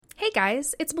Hey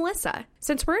guys, it's Melissa.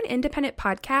 Since we're an independent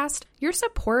podcast, your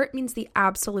support means the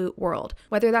absolute world,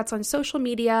 whether that's on social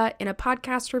media, in a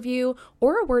podcast review,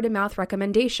 or a word-of-mouth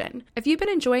recommendation. If you've been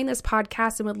enjoying this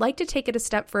podcast and would like to take it a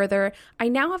step further, I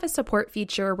now have a support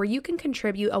feature where you can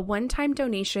contribute a one-time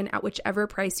donation at whichever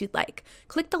price you'd like.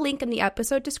 Click the link in the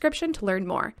episode description to learn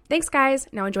more. Thanks guys,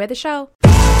 now enjoy the show.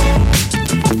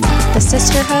 The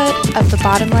Sisterhood of the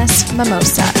Bottomless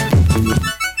Mimosa.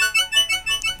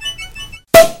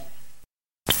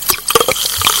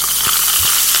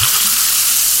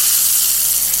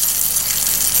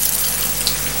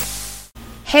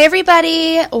 Hey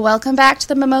everybody, welcome back to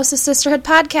the Mimosa Sisterhood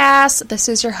podcast. This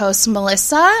is your host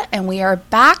Melissa, and we are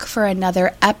back for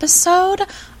another episode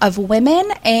of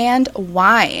Women and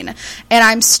Wine. And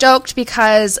I'm stoked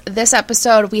because this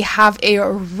episode we have a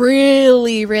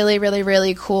really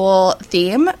cool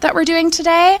theme that we're doing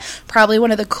today. Probably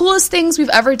one of the coolest things we've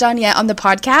ever done yet on the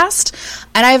podcast.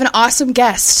 And I have an awesome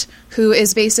guest who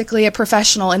is basically a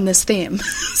professional in this theme.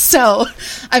 So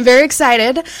I'm very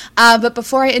excited. But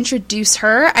before I introduce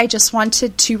her, I just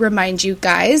wanted to remind you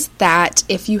guys that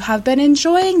if you have been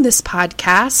enjoying this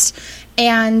podcast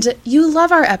and you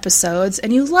love our episodes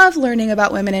and you love learning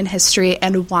about women in history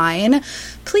and wine,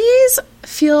 please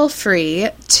feel free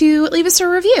to leave us a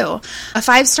review. A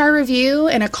 5-star review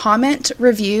and a comment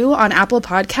review on Apple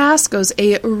Podcasts goes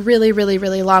a really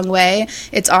long way.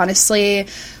 It's honestly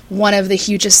one of the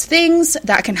hugest things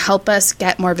that can help us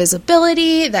get more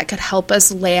visibility, that could help us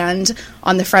land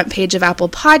on the front page of Apple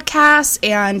Podcasts,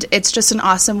 and it's just an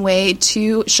awesome way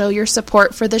to show your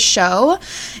support for the show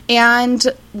and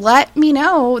let me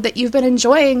know that you've been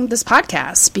enjoying this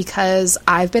podcast, because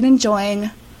I've been enjoying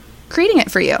creating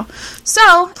it for you.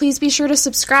 So please be sure to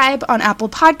subscribe on Apple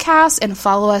Podcasts and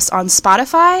follow us on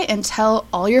Spotify, and tell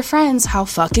all your friends how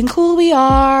fucking cool we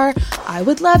are. I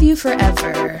would love you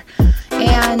forever.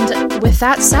 And with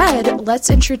that said, let's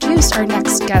introduce our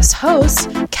next guest host,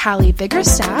 Callie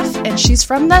Biggerstaff, and she's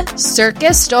from the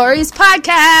Circus Stories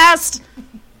podcast.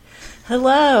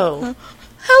 Hello.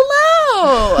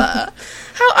 Hello.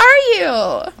 How are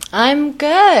you? I'm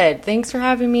good. Thanks for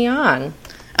having me on.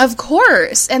 Of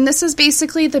course. And this is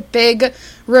basically the big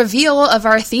reveal of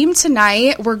our theme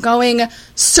tonight. We're going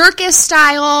circus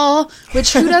style,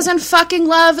 which who doesn't fucking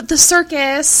love the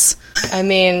circus? I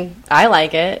mean, I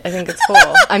like it. I think it's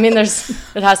cool. I mean, it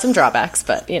has some drawbacks,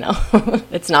 but you know,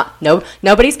 it's not,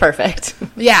 nobody's perfect.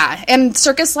 Yeah. And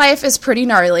circus life is pretty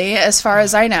gnarly as far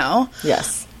as I know.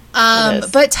 Yes.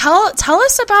 But tell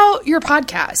us about your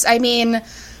podcast. I mean,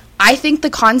 I think the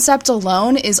concept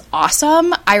alone is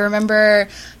awesome. I remember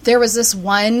there was this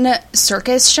one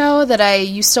circus show that I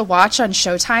used to watch on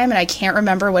Showtime, and I can't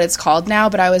remember what it's called now,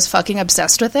 but I was fucking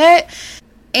obsessed with it.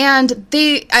 And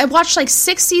I watched like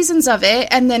 6 seasons of it,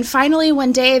 and then finally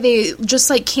one day they just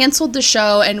like canceled the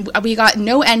show, and we got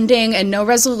no ending and no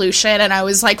resolution, and I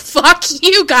was like, fuck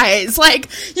you guys, like,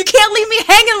 you can't leave me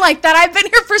hanging like that. I've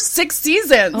been here for 6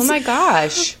 seasons. Oh my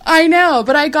gosh. I know,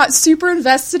 but I got super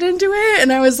invested into it,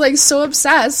 and I was like so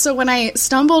obsessed. So when I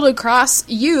stumbled across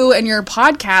you and your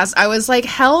podcast, I was like,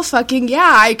 hell fucking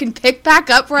yeah, I can pick back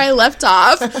up where I left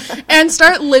off and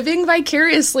start living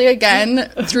vicariously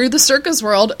again through the circus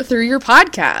world through your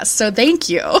podcast. So thank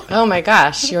you. Oh my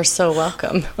gosh, you're so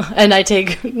welcome. And I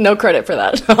take no credit for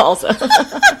that also.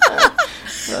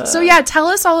 So yeah, tell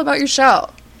us all about your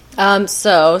show.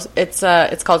 So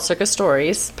it's called Circus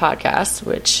Stories podcast,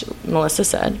 which Melissa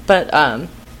said. But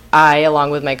I, along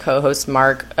with my co-host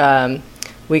Mark,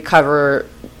 we cover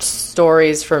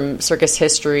stories from circus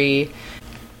history.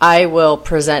 I will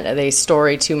present a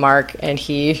story to Mark, and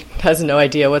he has no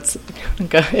idea what's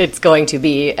it's going to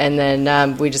be. And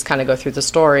then we just kind of go through the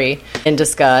story and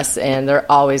discuss, and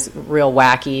they're always real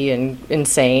wacky and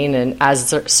insane, and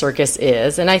as circus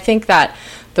is. And I think that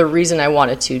the reason I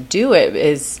wanted to do it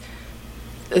is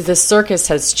the circus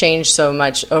has changed so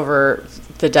much over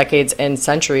the decades and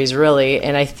centuries, really.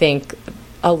 And I think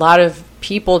a lot of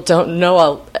people don't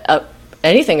know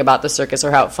anything about the circus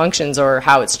or how it functions or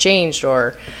how it's changed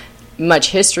or much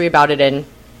history about it. And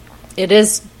it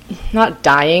is not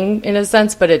dying in a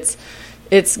sense, but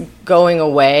it's going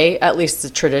away, at least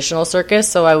the traditional circus.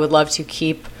 So I would love to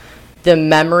keep the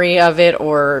memory of it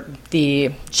or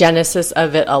the genesis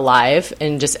of it alive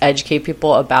and just educate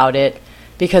people about it,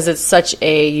 because it's such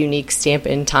a unique stamp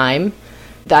in time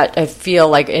that I feel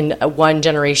like in one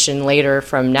generation later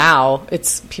from now,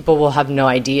 people will have no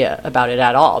idea about it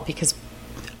at all, because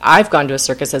I've gone to a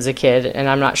circus as a kid, and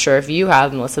I'm not sure if you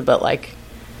have, Melissa, but like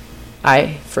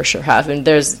I for sure have. And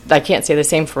I can't say the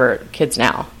same for kids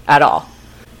now at all.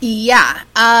 Yeah.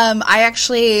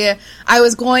 I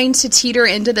was going to teeter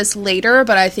into this later,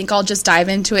 but I think I'll just dive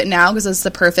into it now because it's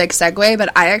the perfect segue.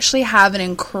 But I actually have an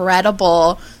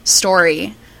incredible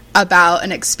story about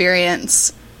an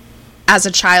experience as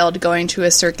a child going to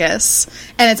a circus.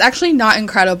 And it's actually not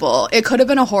incredible. It could have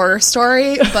been a horror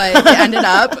story, but it ended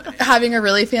up having a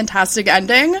really fantastic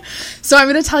ending. So I'm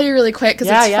going to tell you really quick because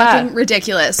it's fucking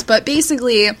ridiculous. But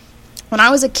basically, when I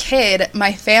was a kid,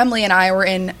 my family and I were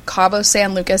in Cabo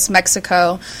San Lucas,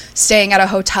 Mexico, staying at a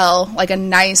hotel, like a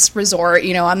nice resort,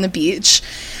 you know, on the beach.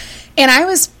 And I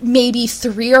was maybe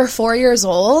 3 or 4 years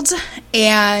old,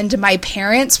 and my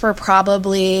parents were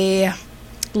probably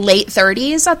late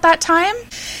 30s at that time.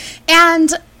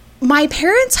 And my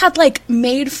parents had, like,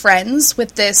 made friends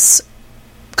with this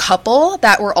couple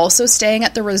that were also staying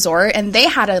at the resort, and they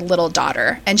had a little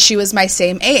daughter, and she was my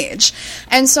same age.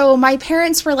 And so my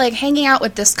parents were, like, hanging out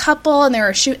with this couple, and they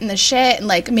were shooting the shit and,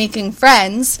 like, making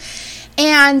friends.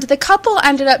 And the couple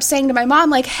ended up saying to my mom,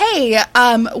 like, hey,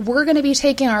 we're going to be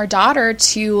taking our daughter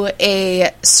to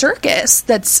a circus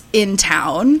that's in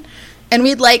town, and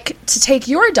we'd like to take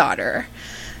your daughter.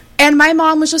 And my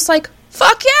mom was just like,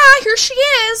 fuck yeah, here she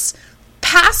is.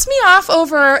 Passed me off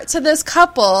over to this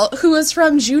couple who was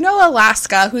from Juneau,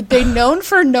 Alaska, who'd been known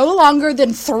for no longer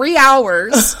than 3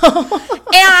 hours.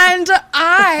 And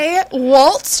I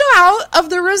waltzed out of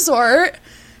the resort,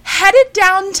 headed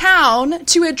downtown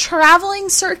to a traveling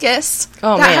circus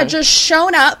had just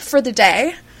shown up for the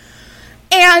day.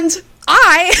 And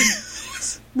I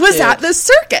was at the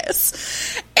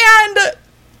circus. And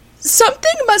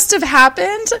something must have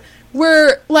happened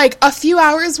where, like, a few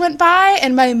hours went by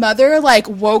and my mother, like,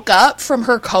 woke up from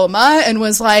her coma and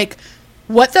was like,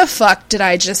 what the fuck did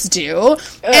I just do?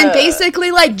 And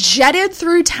basically, like, jetted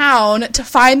through town to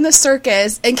find the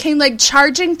circus and came, like,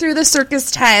 charging through the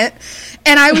circus tent.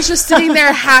 And I was just sitting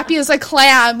there happy as a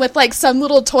clam with, like, some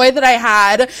little toy that I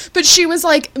had. But she was,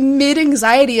 like,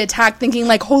 mid-anxiety attack thinking,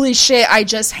 like, holy shit, I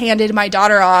just handed my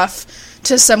daughter off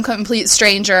to some complete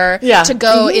stranger to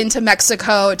go into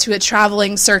Mexico to a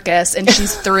traveling circus, and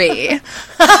she's 3.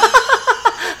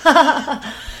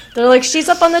 They're like, she's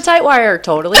up on the tight wire.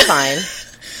 Totally fine.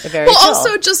 Very chill.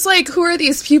 Also, just, like, who are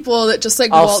these people that just,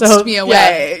 like, waltzed me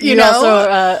away? Yeah, you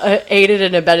also aided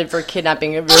and abetted for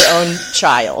kidnapping of your own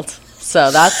child. So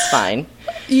that's fine.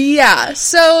 Yeah,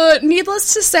 so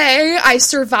needless to say, I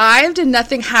survived and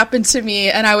nothing happened to me,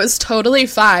 and I was totally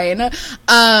fine.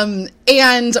 And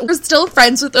we're still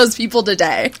friends with those people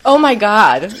today. Oh my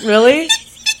god, really?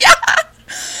 Yeah.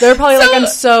 They're probably like, I'm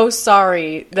so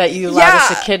sorry that you allowed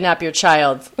us to kidnap your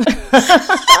child.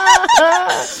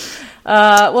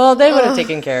 Well, they would have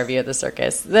taken care of you at the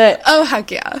circus. Oh,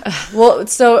 heck yeah. Well,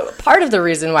 so part of the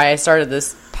reason why I started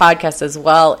this podcast as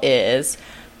well is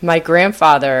my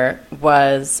grandfather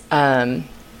was a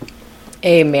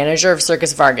manager of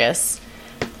Circus Vargas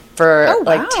for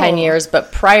 10 years,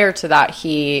 but prior to that,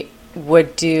 he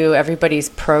would do everybody's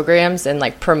programs and,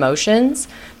 like, promotions.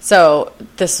 So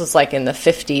this was, like, in the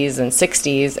 50s and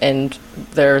 60s, and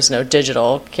there's no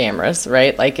digital cameras,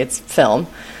 right? Like, it's film.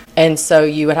 And so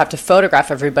you would have to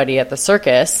photograph everybody at the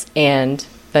circus and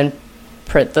then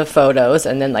print the photos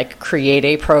and then, like, create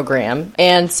a program.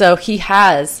 And so he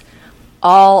has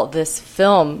all this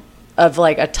film of,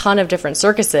 like, a ton of different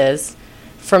circuses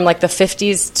from, like, the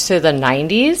 50s to the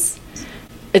 90s.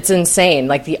 It's insane.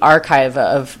 Like, the archive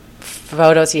of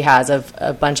photos he has of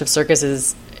a bunch of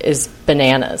circuses is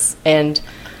bananas. And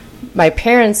my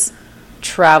parents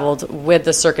traveled with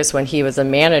the circus when he was a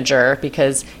manager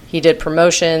because he did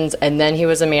promotions and then he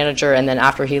was a manager, and then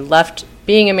after he left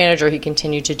being a manager, he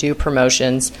continued to do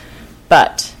promotions.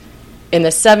 But in the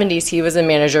 70s, he was a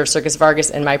manager of Circus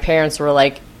Vargas, and my parents were,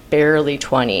 like, barely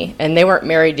 20. And they weren't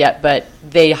married yet, but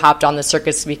they hopped on the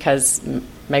circus because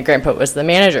my grandpa was the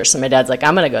manager. So my dad's like,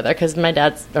 I'm going to go there because my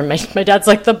dad's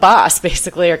like the boss,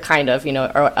 basically, or kind of, you know,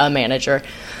 or a manager.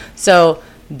 So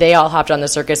they all hopped on the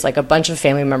circus. Like, a bunch of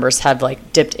family members have,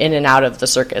 like, dipped in and out of the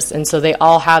circus. And so they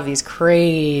all have these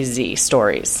crazy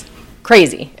stories.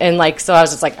 Crazy. And, like, so I was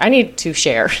just like, I need to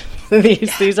share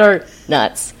these. These are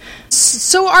nuts.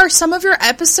 So are some of your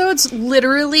episodes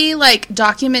literally, like,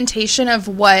 documentation of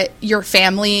what your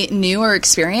family knew or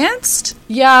experienced?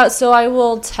 Yeah, so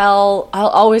I'll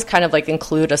always kind of, like,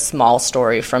 include a small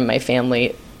story from my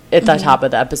family at the top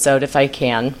of the episode if I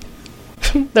can.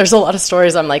 There's a lot of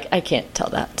stories I'm like, I can't tell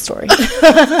that story.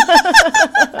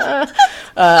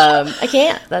 I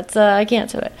can't. I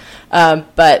can't do it.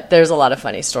 But there's a lot of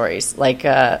funny stories. Like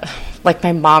my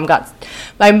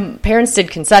parents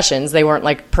did concessions. They weren't,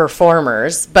 like,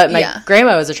 performers, but my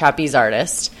grandma was a trapeze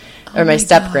artist, or my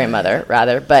step grandmother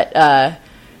rather. But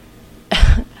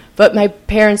But my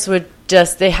parents would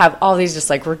they have all these just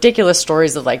like ridiculous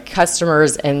stories of like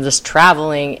customers and just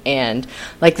traveling, and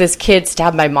like this kid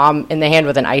stabbed my mom in the hand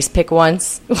with an ice pick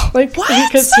once, like what?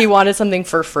 Because he wanted something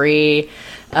for free.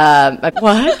 Like,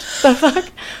 what the fuck?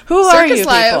 Who are you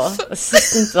life. people?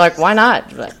 Assistants, like, why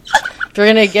not? Like, if you're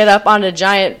gonna get up on a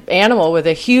giant animal with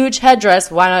a huge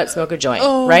headdress, why not smoke a joint?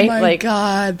 Oh right? my like,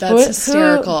 God, that's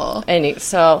hysterical.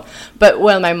 But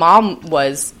when my mom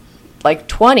was like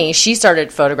 20, she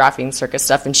started photographing circus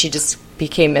stuff, and she just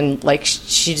became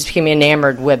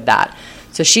enamored with that.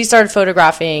 So she started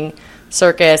photographing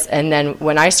circus, and then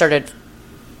when I started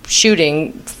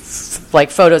shooting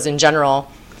like photos in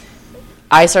general,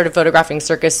 I started photographing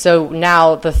circus. So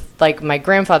now my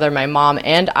grandfather, my mom,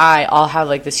 and I all have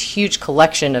like this huge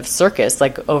collection of circus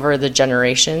like over the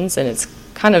generations, and it's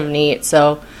kind of neat.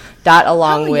 So that,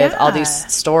 along with all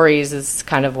these stories, is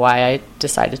kind of why I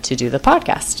decided to do the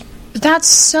podcast. That's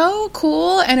so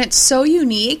cool, and it's so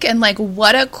unique, and like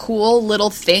what a cool little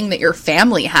thing that your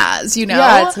family has, you know?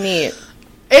 Yeah, it's neat.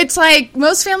 It's like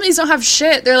most families don't have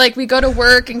shit. They're like, we go to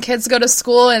work and kids go to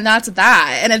school and that's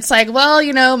that. And it's like, well,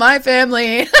 you know, my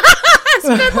family has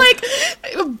been like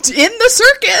in the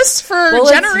circus for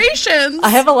generations. I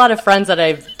have a lot of friends that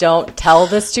I don't tell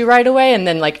this to right away, and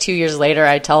then like 2 years later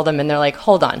I tell them and they're like,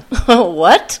 hold on,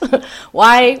 what?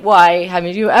 Why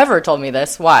haven't you ever told me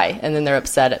this? Why? And then they're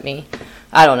upset at me.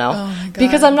 I don't know. Oh my God.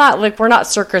 Because I'm not like, we're not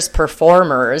circus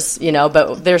performers, you know,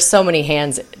 but there's so many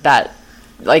hands that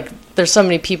like, there's so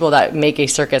many people that make a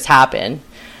circus happen.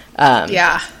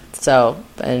 So,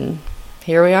 and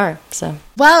here we are. So,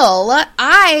 well,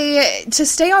 to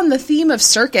stay on the theme of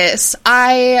circus,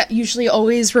 I usually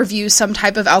always review some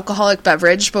type of alcoholic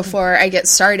beverage before I get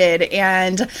started,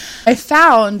 and I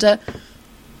found the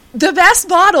best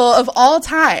bottle of all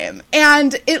time,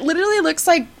 and it literally looks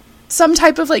like some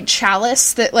type of like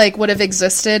chalice that like would have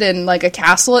existed in like a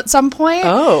castle at some point.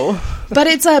 Oh. But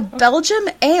it's a Belgium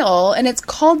ale, and it's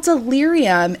called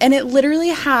Delirium, and it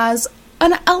literally has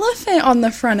an elephant on the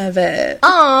front of it.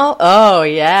 Oh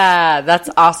yeah, that's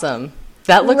awesome.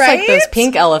 That looks like those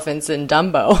pink elephants in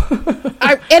Dumbo.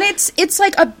 And it's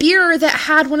like a beer that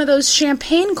had one of those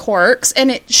champagne corks,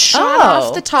 and it shot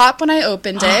off the top when I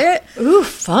opened it. Ooh,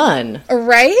 fun.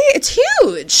 Right? It's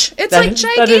huge. It's like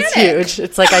gigantic. That is huge.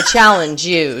 It's like I challenge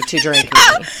you to drink me.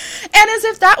 And as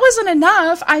if that wasn't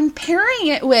enough, I'm pairing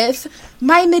it with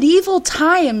my Medieval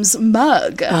Times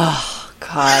mug. Oh,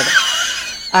 God.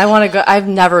 I want to go. I've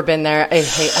never been there. I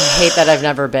hate that I've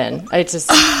never been. I just...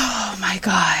 Oh, my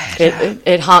God.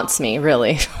 It haunts me,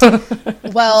 really.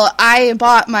 Well, I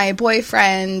bought my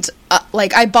boyfriend,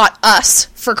 I bought us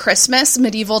for Christmas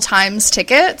Medieval Times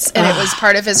tickets, and it was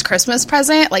part of his Christmas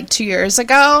present, like 2 years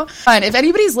ago. And if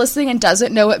anybody's listening and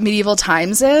doesn't know what Medieval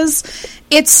Times is,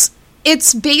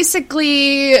 it's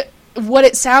basically what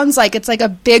it sounds like. It's like a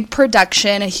big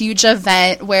production, a huge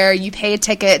event where you pay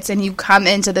tickets and you come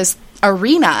into this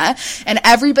arena, and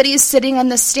everybody's sitting in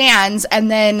the stands,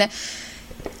 and then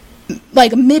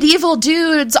like medieval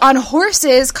dudes on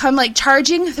horses come like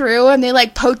charging through, and they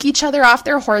like poke each other off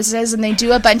their horses, and they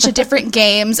do a bunch of different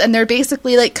games, and they're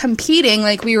basically like competing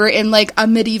like we were in like a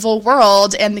medieval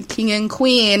world, and the king and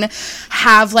queen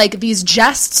have like these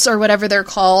jests or whatever they're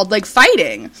called, like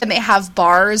fighting, and they have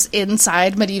bars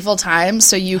inside Medieval Times,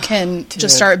 so you can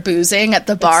just start boozing at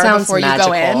the bar before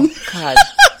magical. You go in. God.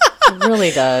 It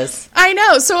really does. I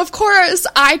know. So, of course,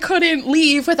 I couldn't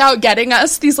leave without getting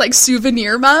us these, like,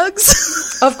 souvenir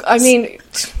mugs. I mean,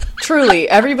 truly,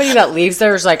 everybody that leaves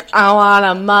there is like, I want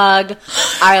a mug.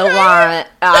 I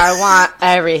want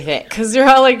everything. Because you're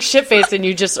all, like, shit-faced, and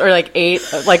you just are, like, ate,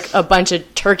 like, a bunch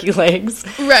of turkey legs.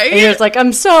 Right. And you're just like,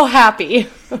 I'm so happy.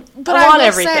 But I want will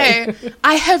everything. Say,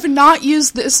 I have not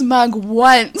used this mug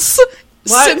once.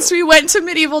 Since we went to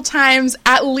Medieval Times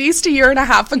at least a year and a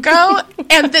half ago,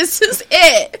 and this is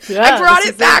it. Yeah, I brought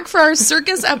it back for our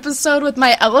circus episode with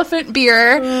my elephant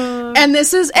beer, and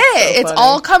this is it. So it's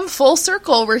all come full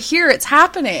circle. We're here. It's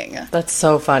happening. That's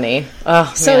so funny.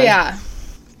 Oh, so man. Yeah,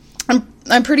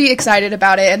 I'm pretty excited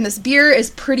about it, and this beer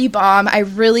is pretty bomb. I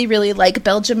really, really like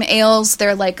Belgium ales.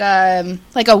 They're like a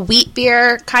wheat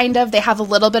beer, kind of. They have a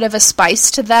little bit of a spice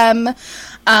to them.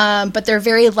 But they're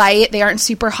very light. They aren't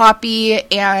super hoppy.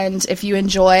 And if you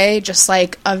enjoy just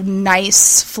like a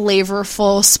nice,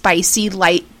 flavorful, spicy,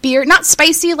 light beer, not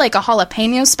spicy like a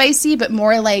jalapeno spicy, but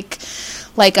more like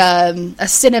a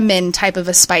cinnamon type of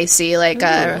a spicy, like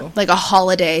a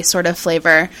holiday sort of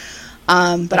flavor.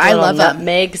 But I love it.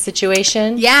 Nutmeg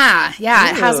situation. Yeah. Ooh.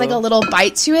 It has like a little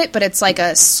bite to it, but it's like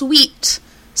a sweet,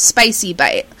 spicy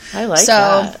bite. I like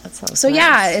that. That sounds nice.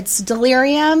 Yeah, it's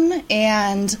Delirium,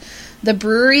 and The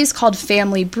brewery is called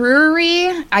Family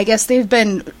Brewery. I guess they've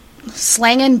been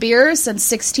slanging beers since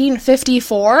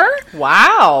 1654.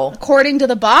 Wow. According to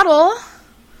the bottle.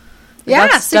 Yeah,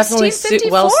 that's definitely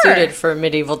 1654. well suited for a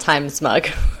medieval times mug.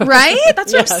 Right?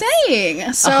 That's what Yes. I'm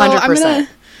saying. So 100%.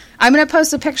 I'm gonna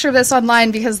post a picture of this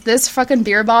online because this fucking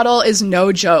beer bottle is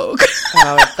no joke.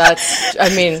 Oh,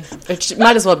 it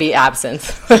might as well be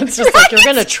absinthe. It's just like you're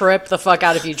going to trip the fuck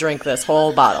out if you drink this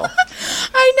whole bottle.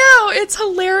 I know. It's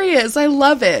hilarious. I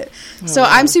love it. So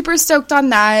I'm super stoked on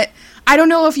that. I don't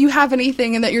know if you have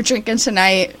anything that you're drinking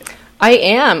tonight. I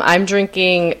am. I'm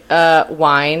drinking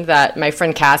wine that my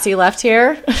friend Cassie left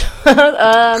here.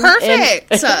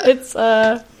 Perfect.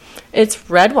 It's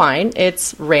red wine.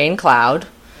 It's Rain Cloud.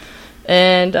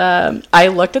 And I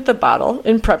looked at the bottle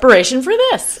in preparation for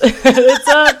this.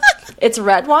 It's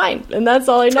red wine, and that's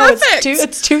all I know. Perfect.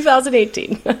 It's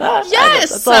 2018. Yes,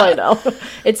 that's all I know.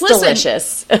 It's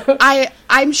delicious.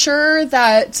 I'm sure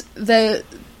that the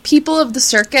people of the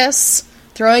circus,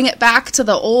 throwing it back to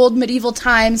the old medieval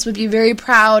times, would be very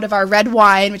proud of our red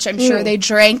wine, which I'm sure they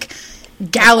drank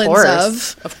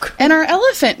gallons of course. and our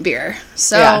elephant beer.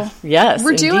 So yes,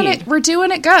 we're doing indeed. it. We're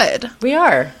doing it good. We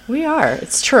are.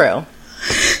 It's true.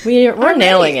 We're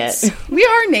nailing it. We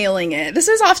are nailing it. This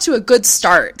is off to a good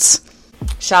start.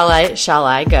 Shall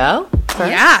I go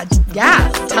first? Yeah.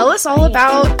 Tell us all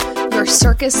about your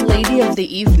circus lady of the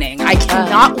evening. I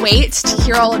cannot wait to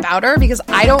hear all about her because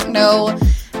I don't know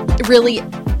really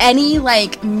any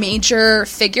like major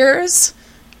figures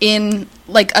in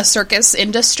like a circus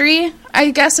industry, I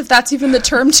guess, if that's even the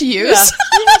term to use.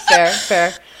 Yeah,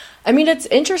 fair. I mean, it's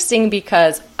interesting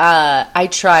because I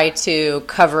try to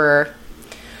cover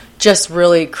just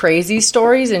really crazy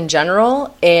stories in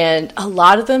general, and a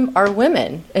lot of them are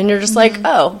women. And you're just like,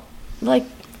 oh, like,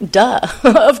 duh.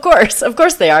 Of course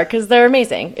they are, because they're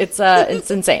amazing. It's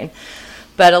insane.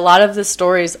 But a lot of the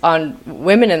stories on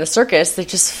women in the circus, they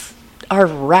just are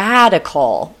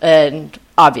radical, and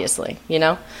obviously, you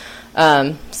know?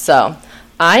 So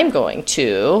I'm going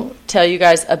to tell you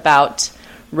guys about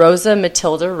Rosa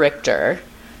Matilda Richter,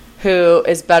 who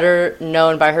is better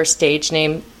known by her stage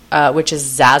name, which is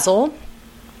Zazzle.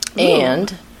 Ooh.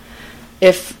 And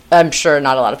I'm sure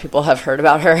not a lot of people have heard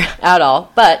about her at all,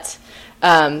 but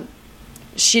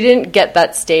she didn't get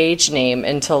that stage name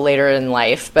until later in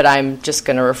life, but I'm just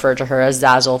going to refer to her as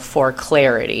Zazzle for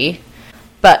clarity.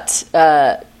 But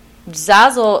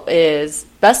Zazzle is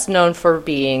best known for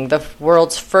being the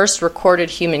world's first recorded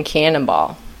human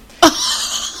cannonball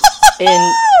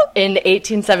in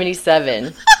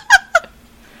 1877.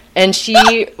 And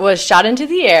she was shot into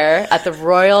the air at the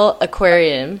Royal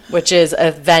Aquarium, which is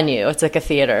a venue. It's like a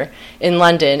theater in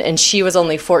London. And she was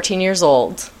only 14 years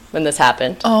old when this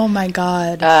happened. Oh, my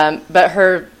God.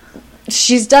 But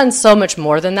she's done so much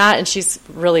more than that, and she's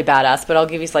really badass. But I'll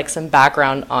give you like some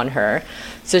background on her.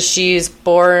 So she's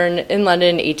born in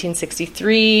London in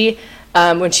 1863.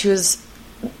 When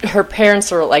her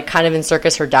parents were like kind of in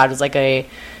circus. Her dad was like a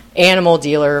animal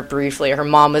dealer briefly. Her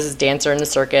mom was a dancer in the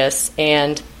circus,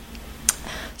 and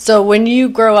so when you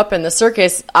grow up in the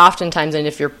circus, oftentimes, and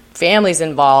if your family's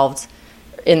involved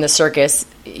in the circus,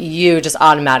 you just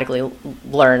automatically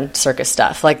learn circus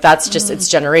stuff. Like that's just it's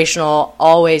generational.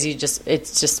 Always,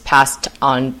 it's just passed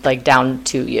on like down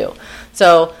to you.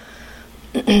 So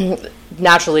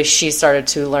naturally, she started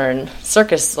to learn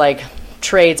circus like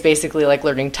trades, basically like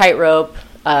learning tightrope.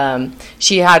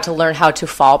 She had to learn how to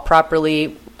fall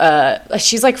properly.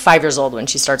 She's like 5 years old when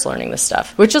she starts learning this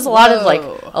stuff, which is a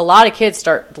lot of kids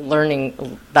start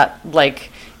learning that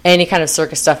like any kind of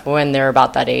circus stuff when they're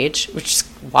about that age, which is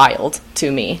wild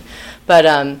to me.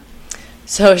 But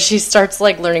so she starts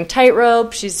like learning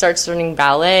tightrope. She starts learning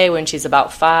ballet when she's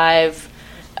about 5.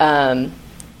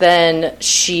 Then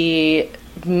she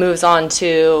moves on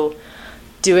to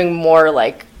doing more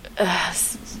like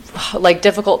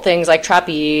difficult things like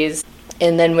trapeze.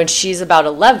 And then when she's about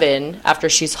 11, after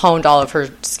she's honed all of her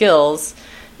skills,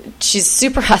 she's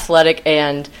super athletic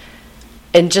and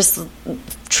just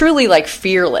truly like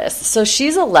fearless. So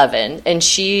she's 11 and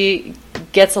she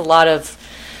gets a lot of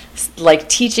like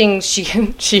teaching.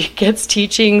 She gets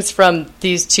teachings from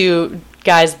these two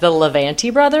guys, the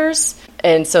Levanti brothers.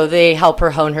 And so they help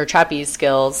her hone her trapeze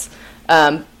skills.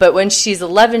 But when she's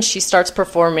 11, she starts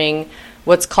performing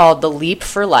what's called the leap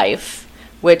for life,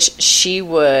 which she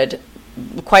would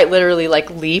quite literally like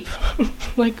leap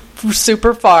like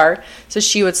super far. So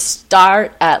she would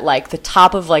start at like the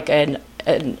top of like an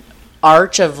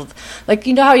arch of like,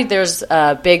 you know how there's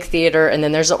a big theater and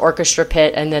then there's an orchestra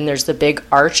pit and then there's the big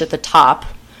arch at the top.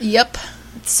 Yep.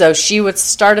 So she would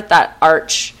start at that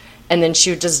arch and then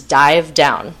she would just dive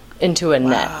down into a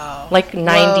net. like 90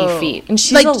 Whoa. feet. And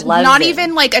she's like 11. not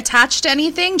even like attached to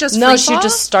anything, just No, free she'd fall?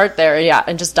 just start there, yeah,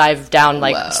 and just dive down,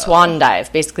 like Whoa. swan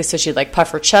dive, basically. So she'd like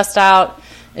puff her chest out,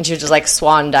 and she would just like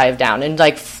swan dive down, and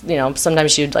like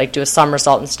sometimes she'd like do a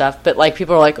somersault and stuff. But like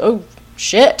people are like, oh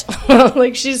shit,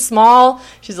 like she's small,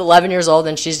 she's 11 years old,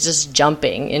 and she's just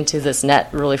jumping into this net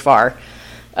really far,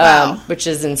 Wow. which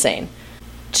is insane.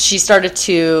 She started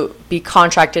to be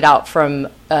contracted out from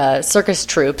circus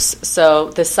troops. So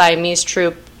the Siamese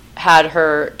troupe had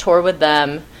her tour with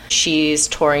them. She's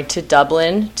touring to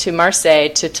Dublin, to Marseille,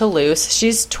 to Toulouse.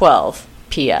 She's 12,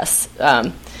 P.S.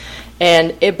 But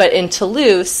in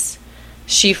Toulouse,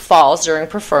 she falls during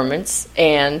performance,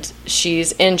 and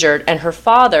she's injured. And her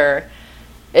father,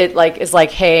 is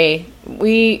like, hey,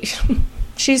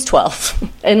 she's 12,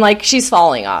 and like she's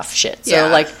falling off shit. So Yeah.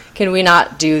 like, can we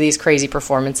not do these crazy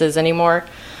performances anymore?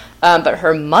 But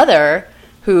her mother,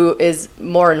 who is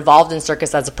more involved in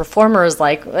circus as a performer, is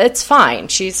like, it's fine.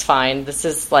 She's fine. This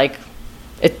is like,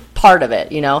 it's part of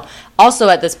it, Also,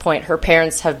 at this point, her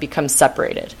parents have become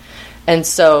separated. And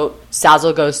so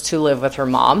Zazzle goes to live with her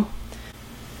mom.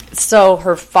 So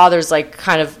her father's like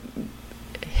kind of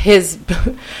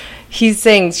he's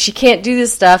saying she can't do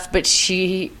this stuff, but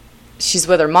she's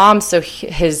with her mom. So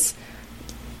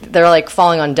they're like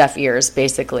falling on deaf ears,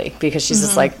 basically, because she's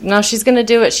just like, no, she's going to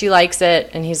do it. She likes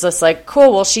it. And he's just like,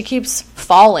 cool, well, she keeps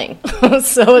falling.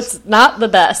 So it's not the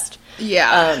best.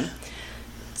 Yeah.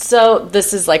 So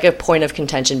this is like a point of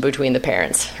contention between the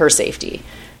parents, her safety.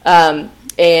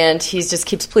 And he just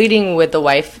keeps pleading with the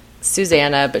wife,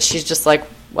 Susanna, but she's just like,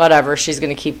 whatever, she's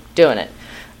going to keep doing it.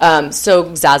 So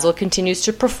Zazzle continues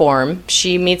to perform.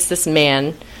 She meets this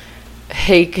man.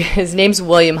 His name's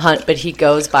William Hunt, but he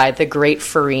goes by the Great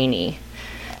Farini.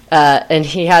 And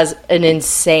he has an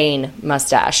insane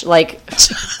mustache. Like,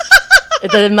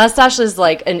 the mustache is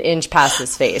like an inch past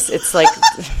his face. It's like,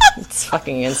 it's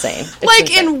fucking insane. It's like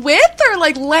insane. in width or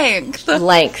like length?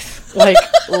 Length.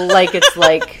 Like it's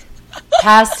like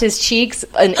past his cheeks,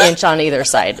 an inch on either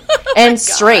side. And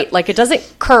straight. Like, it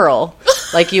doesn't curl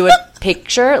like you would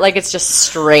picture. Like, it's just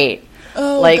straight.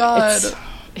 Oh, like, God.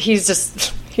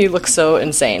 He looks so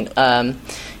insane.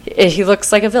 He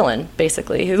looks like a villain,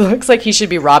 basically. He looks like he should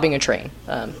be robbing a train.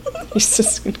 He's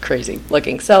just crazy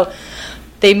looking. So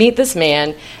they meet this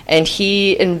man, and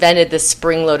he invented this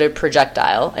spring-loaded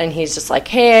projectile. And he's just like,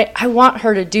 hey, I want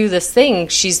her to do this thing.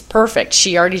 She's perfect.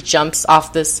 She already jumps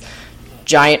off this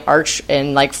giant arch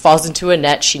and, like, falls into a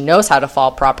net. She knows how to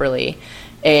fall properly.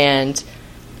 And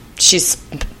she's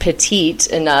petite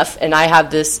enough, and I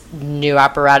have this new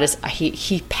apparatus.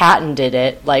 He patented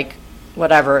it, like,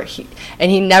 whatever. And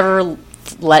he never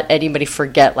let anybody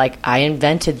forget, like, I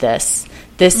invented this.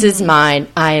 This is mine.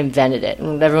 I invented it.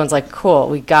 And everyone's like, cool,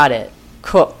 we got it.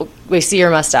 Cool. We see your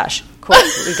mustache. Cool,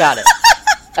 we got it.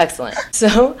 Excellent.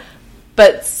 So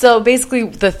basically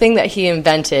the thing that he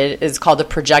invented is called a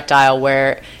projectile,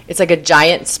 where it's like a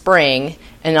giant spring,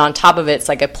 and on top of it, it's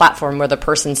like a platform where the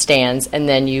person stands, and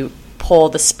then you pull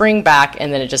the spring back,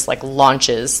 and then it just like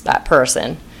launches that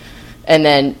person. And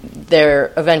then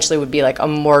there eventually would be like a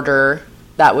mortar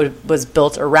that was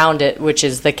built around it, which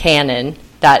is the cannon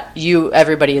that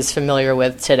everybody is familiar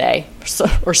with today,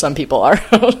 or some people are.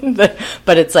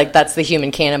 But it's like, that's the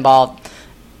human cannonball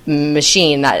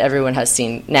machine that everyone has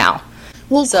seen now.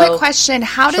 Well, quick question.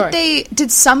 How Sure.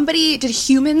 did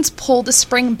humans pull the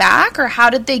spring back, or how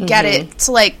did they get it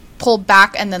to like pull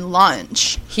back and then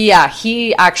launch? He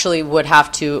actually would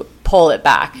have to pull it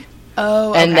back.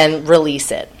 Oh, and okay. then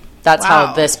release it. That's Wow.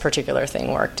 how this particular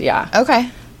thing worked, yeah. Okay.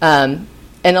 And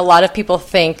a lot of people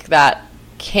think that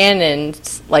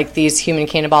cannons, like these human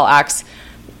cannonball acts,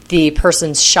 the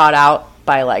person's shot out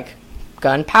by like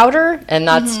gunpowder, and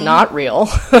that's not real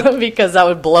because that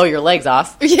would blow your legs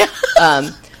off. Yeah.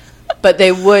 But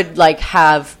they would like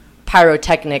have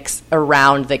pyrotechnics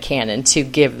around the cannon to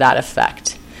give that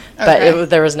effect. But Okay.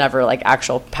 there was never like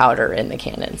actual powder in the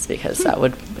cannons, because that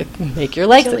would make your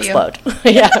legs Kill you. explode.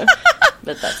 Yeah,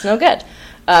 but that's no good.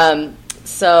 And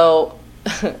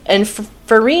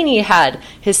Farini had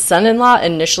his son-in-law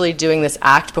initially doing this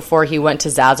act before he went to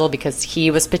Zazzle, because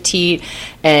he was petite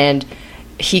and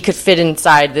he could fit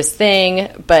inside this thing.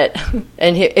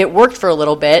 It worked for a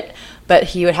little bit, but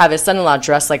he would have his son-in-law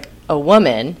dress like a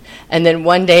woman. And then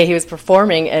one day he was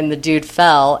performing and the dude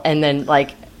fell, and then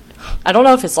like, I don't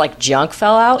know if it's like junk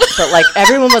fell out, but like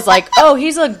everyone was like, oh,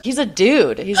 he's a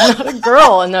dude. He's not a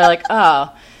girl. And they're like,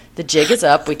 oh, the jig is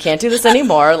up. We can't do this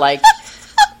anymore. Like,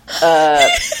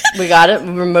 we got it.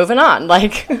 We're moving on.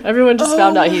 Like, everyone just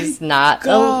found out he's not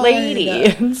a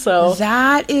lady. So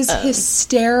that is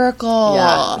hysterical.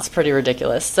 Yeah, it's pretty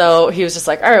ridiculous. So he was just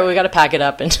like, all right, we got to pack it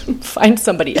up and find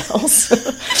somebody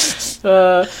else.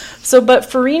 But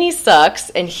Farini sucks,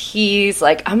 and he's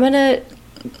like, I'm going to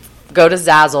go to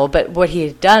Zazzle. But what he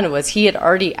had done was he had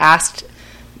already asked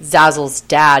Zazzle's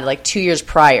dad like 2 years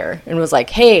prior and was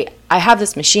like, hey, I have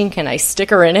this machine, can I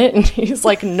stick her in it? And he's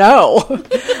like, no.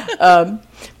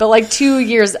 But like 2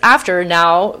 years after,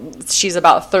 now she's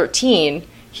about 13,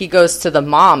 he goes to the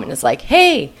mom and is like,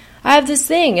 hey, I have this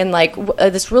thing and like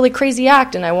this really crazy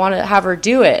act and I want to have her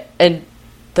do it. And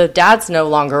the dad's no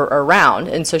longer around.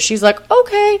 And so she's like,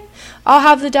 okay, I'll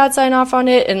have the dad sign off on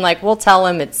it. And like, we'll tell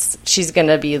him she's going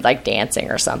to be like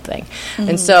dancing or something. Mm-hmm.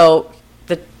 And so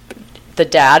the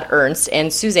dad, Ernst,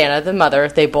 and Susanna, the mother,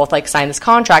 they both like sign this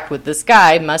contract with this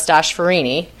guy, Mustache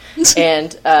Farini.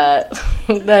 And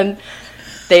then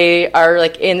they are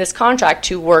like in this contract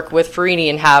to work with Farini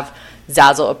and have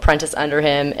Zazzle apprentice under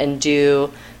him and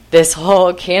do this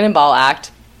whole cannonball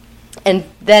act. And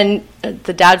then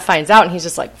the dad finds out and he's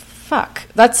just like, fuck,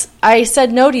 I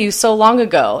said no to you so long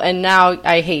ago and now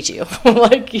I hate you.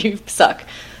 Like, you suck.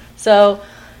 So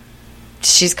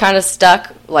she's kind of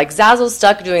stuck. Like, Zazzle's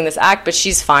stuck doing this act, but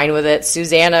she's fine with it.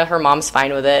 Susanna, her mom's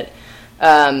fine with it.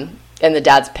 And the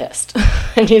dad's pissed.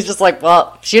 And he's just like,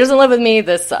 well, she doesn't live with me.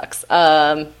 This sucks.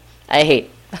 I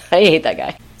hate that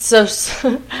guy. So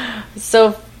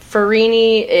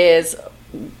Farini is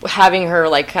having her,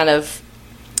 like, kind of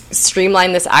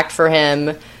streamline this act for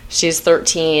him. She's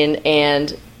 13,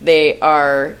 and they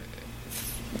are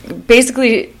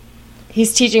basically,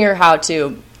 he's teaching her how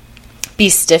to be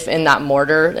stiff in that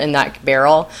mortar, in that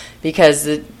barrel, because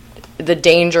the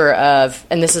danger of,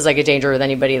 and this is like a danger with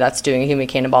anybody that's doing a human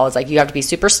cannonball, is like you have to be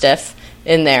super stiff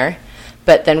in there,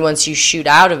 but then once you shoot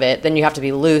out of it, then you have to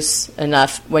be loose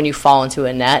enough when you fall into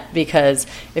a net, because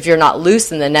if you're not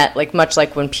loose in the net, like much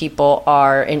like when people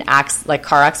are in like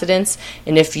car accidents,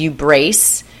 and if you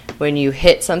brace when you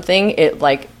hit something, it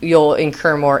like you'll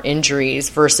incur more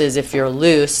injuries, versus if you're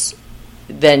loose,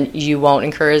 then you won't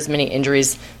incur as many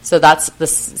injuries. So that's the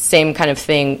same kind of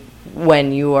thing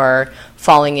when you are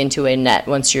falling into a net.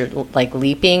 Once you're like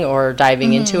leaping or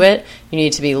diving into it, you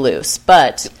need to be loose.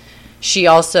 But she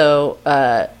also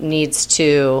needs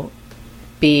to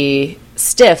be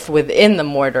stiff within the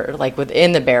mortar, like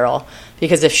within the barrel,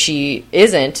 because if she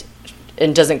isn't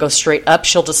and doesn't go straight up,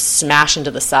 she'll just smash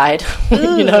into the side.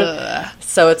 You know,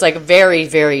 so it's like very,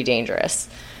 very dangerous.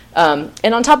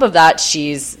 And on top of that,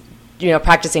 she's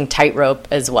practicing tightrope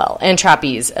as well, and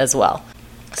trapeze as well.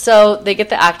 So they get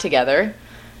the act together,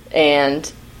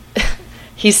 and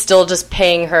he's still just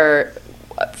paying her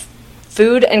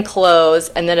food and clothes,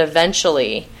 and then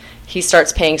eventually he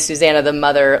starts paying Susanna, the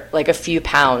mother, like a few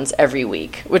pounds every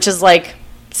week, which is like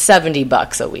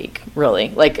 $70 a week, really.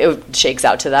 Like, it shakes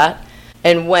out to that.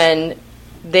 And when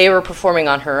they were performing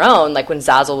on her own, like when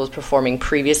Zazzle was performing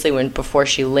previously, before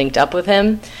she linked up with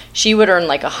him, she would earn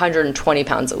like 120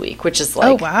 pounds a week, which is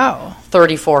like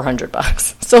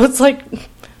 $3,400. So it's like,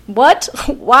 what?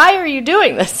 Why are you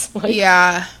doing this? Like,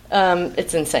 yeah.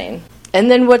 It's insane. And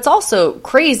then what's also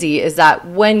crazy is that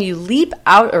when you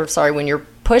when you're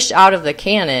pushed out of the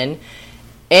cannon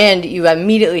and you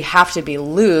immediately have to be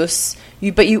loose,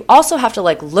 but you also have to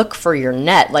like look for your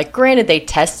net. Like, granted, they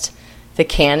test the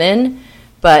cannon,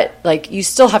 but like you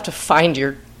still have to find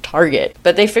your target.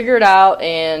 But they figure it out,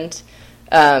 and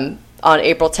on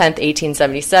April 10th,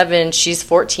 1877, she's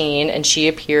 14, and she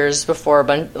appears before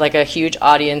a huge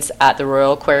audience at the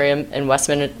Royal Aquarium in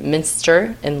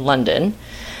Westminster in London.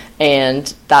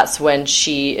 And that's when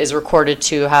she is recorded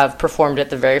to have performed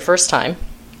it the very first time.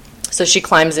 So she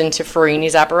climbs into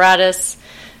Farini's apparatus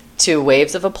to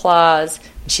waves of applause.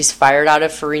 And she's fired out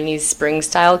of Farini's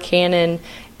spring-style cannon,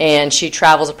 and she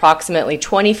travels approximately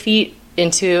 20 feet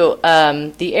into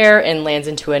the air and lands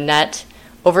into a net.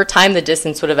 Over time, the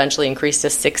distance would eventually increase to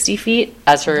 60 feet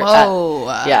as her. Whoa!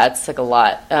 Yeah, it's like a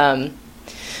lot.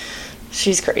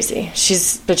 She's crazy.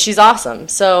 She's awesome.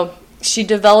 So she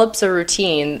develops a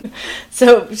routine.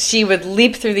 So she would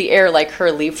leap through the air like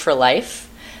her leap for life,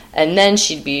 and then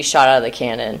she'd be shot out of the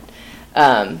cannon.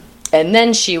 And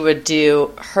then she would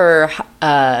do her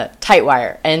tight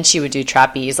wire, and she would do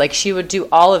trapeze. Like, she would do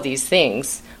all of these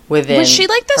things within. Was she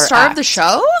like the star act. of the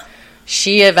show?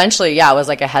 She eventually, was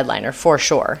like a headliner for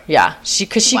sure. Yeah,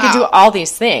 because she could do all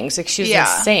these things. Like, she was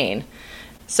insane.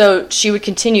 So she would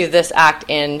continue this act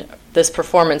and this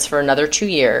performance for another 2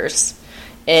 years.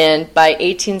 And by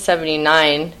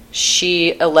 1879,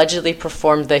 she allegedly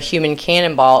performed the human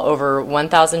cannonball over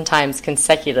 1,000 times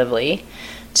consecutively.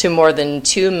 to more than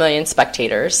 2 million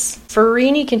spectators.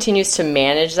 Farini continues to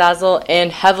manage Zazzle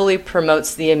and heavily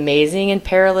promotes the amazing and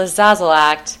perilous Zazzle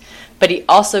Act, but he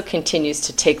also continues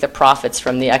to take the profits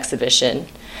from the exhibition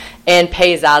and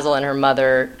pay Zazzle and her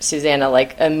mother, Susanna,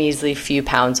 like a measly few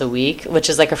pounds a week, which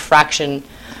is like a fraction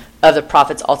of the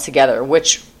profits altogether,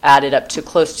 which added up to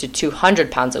close to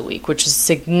 200 pounds a week, which is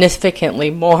significantly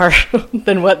more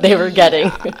than what they were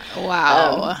getting.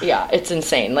 Wow. Yeah, it's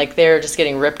insane. Like, they're just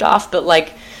getting ripped off. But,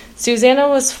 like, Susanna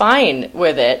was fine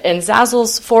with it. And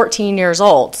Zazzle's 14 years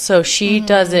old, so she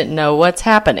doesn't know what's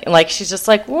happening. Like, she's just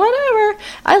like, whatever.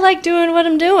 I like doing what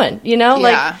I'm doing, you know? Yeah.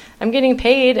 Like, I'm getting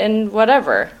paid and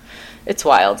whatever. It's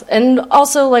wild. And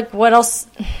also, like, what else?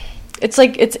 It's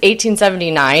like, it's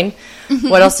 1879.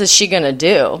 What else is she going to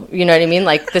do? You know what I mean?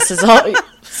 Like, this is all,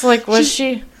 it's like, was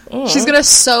she? She's going to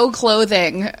sew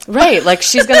clothing. Right. Like,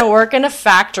 she's going to work in a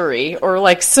factory or,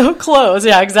 like, sew clothes.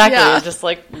 Yeah, exactly. Yeah. Just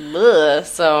like, ugh.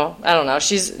 So, I don't know.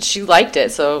 She liked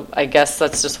it. So, I guess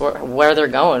that's just where they're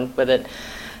going with it.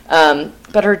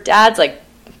 But her dad's, like,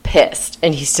 pissed.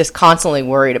 And he's just constantly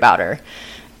worried about her.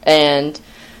 And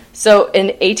so, in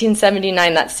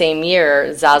 1879, that same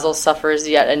year, Zazzle suffers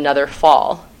yet another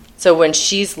fall. So when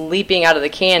she's leaping out of the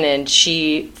cannon,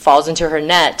 she falls into her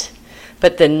net,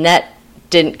 but the net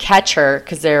didn't catch her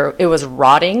because it was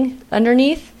rotting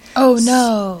underneath. Oh,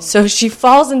 no. So she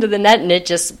falls into the net, and it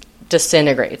just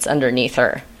disintegrates underneath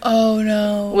her. Oh,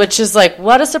 no. Which is like,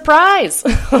 what a surprise.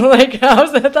 Like,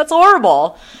 how's that? That's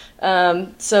horrible.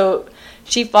 So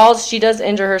she falls. She does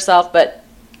injure herself,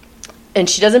 and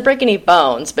she doesn't break any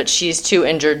bones, but she's too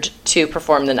injured to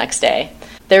perform the next day.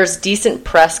 There's decent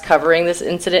press covering this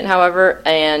incident, however,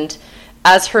 and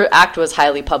as her act was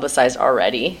highly publicized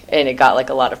already, and it got, like,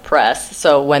 a lot of press,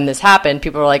 so when this happened,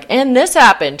 people were like, and this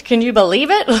happened, can you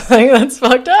believe it? Like, that's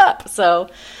fucked up. So,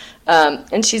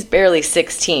 and she's barely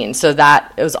 16, so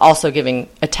that it was also giving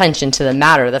attention to the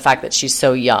matter, the fact that she's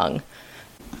so young.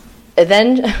 And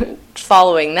then,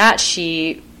 following that,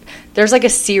 there's, like, a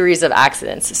series of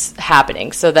accidents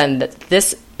happening. So then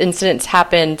this incident's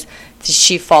happened.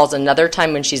 She falls another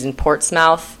time when she's in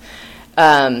Portsmouth.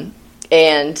 And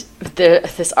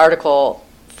this article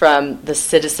from The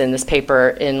Citizen, this paper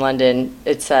in London,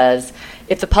 it says,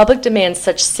 if the public demands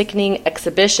such sickening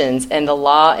exhibitions and the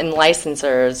law and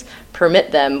licensors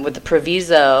permit them with the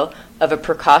proviso of a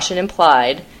precaution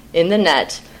implied in the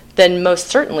net, then most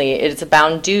certainly it is a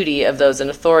bound duty of those in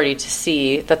authority to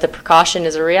see that the precaution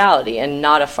is a reality and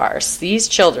not a farce. These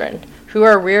children, who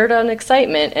are reared on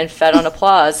excitement and fed on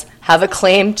applause, have a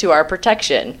claim to our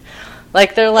protection.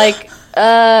 Like, they're like,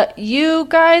 you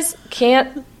guys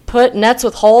can't put nets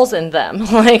with holes in them.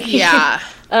 Like, yeah.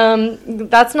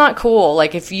 That's not cool.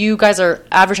 Like, if you guys are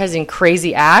advertising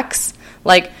crazy acts,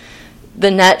 like,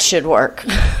 the net should work.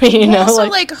 You know? Also,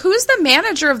 like, who's the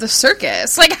manager of the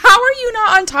circus? Like, how are you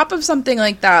not on top of something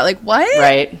like that? Like, what?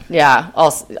 Right. Yeah.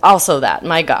 Also that.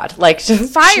 My God. Like,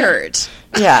 just fired.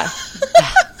 Yeah.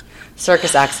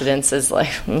 Circus accidents is like,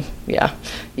 yeah,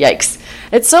 yikes.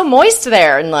 It's so moist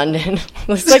there in London.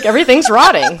 It's like everything's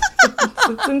rotting.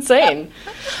 It's insane.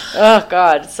 Oh,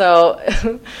 God. So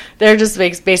they're just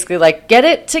basically like, get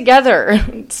it together.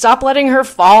 Stop letting her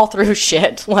fall through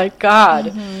shit. Like, God.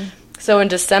 Mm-hmm. So in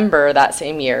December that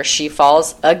same year, she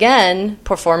falls again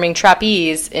performing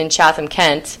trapeze in Chatham,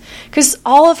 Kent. Because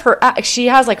all of her she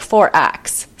has like 4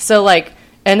 acts. So like,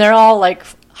 and they're all like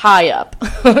high up.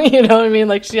 You know what I mean?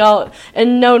 Like,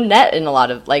 and no net in a lot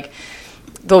of, like,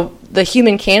 the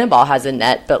Human Cannonball has a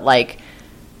net, but like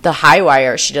the High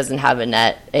Wire, she doesn't have a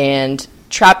net, and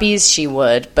trapeze she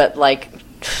would, but like,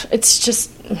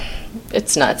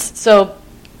 it's nuts. So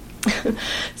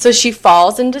she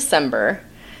falls in December,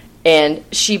 and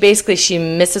she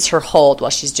misses her hold while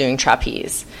she's doing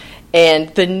trapeze. And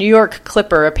the New York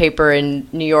Clipper, a paper in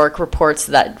New York, reports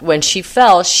that when she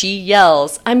fell, she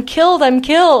yells, "I'm killed, I'm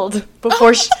killed,"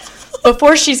 before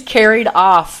she's carried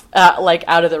off, like,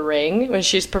 out of the ring when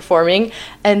she's performing.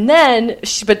 And then,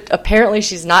 but apparently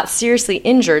she's not seriously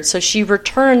injured, so she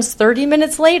returns 30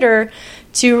 minutes later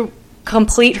to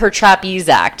complete her trapeze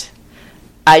act.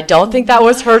 I don't think that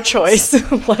was her choice.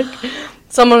 Like,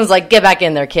 someone was like, get back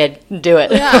in there, kid. Do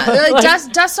it. Yeah,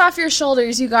 like, dust off your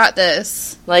shoulders. You got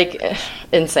this. Like,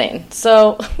 insane.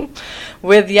 So,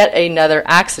 with yet another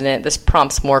accident, this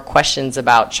prompts more questions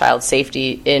about child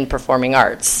safety in performing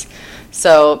arts.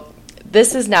 So,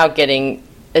 this is now getting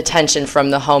attention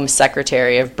from the Home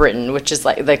Secretary of Britain, which is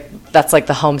that's like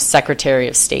the Home Secretary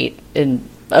of State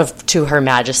to Her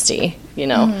Majesty, you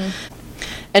know. Mm-hmm.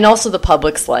 And also the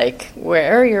public's like,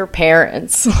 where are your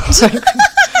parents?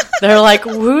 They're like,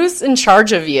 who's in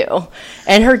charge of you?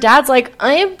 And her dad's like,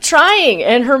 I am trying.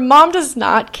 And her mom does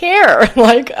not care.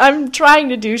 Like, I'm trying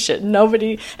to do shit.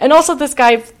 Nobody. And also, this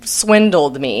guy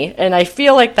swindled me. And I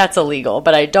feel like that's illegal,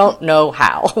 but I don't know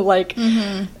how. Like,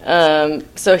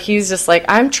 so he's just like,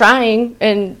 I'm trying,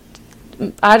 and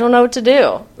I don't know what to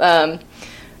do.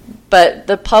 But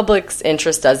the public's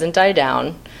interest doesn't die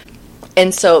down.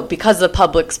 And so because the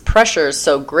public's pressure is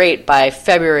so great, by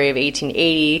February of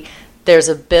 1880, there's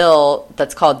a bill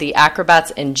that's called the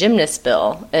Acrobats and Gymnasts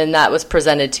Bill, and that was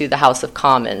presented to the House of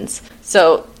Commons.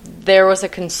 So there was a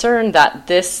concern that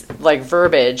this, like,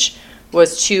 verbiage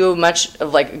was too much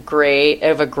of, like, a gray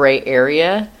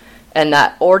area, and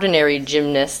that ordinary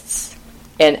gymnasts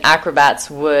and acrobats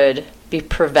would be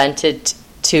prevented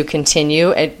to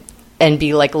continue and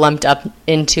be, like, lumped up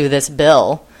into this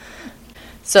bill.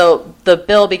 So the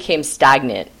bill became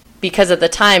stagnant because at the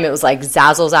time it was like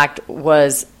Zazzle's Act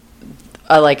was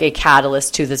like a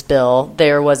catalyst to this bill.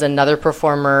 There was another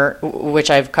performer, which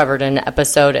I've covered in an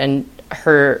episode, and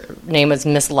her name was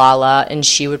Miss Lala, and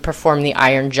she would perform the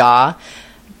iron jaw,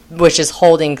 which is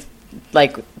holding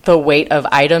like the weight of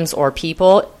items or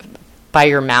people by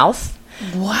your mouth.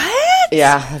 What?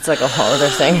 Yeah, it's like a whole other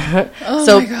thing.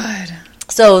 Oh my God.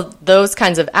 So those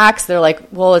kinds of acts, they're like,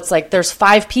 well, it's like there's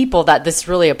 5 people that this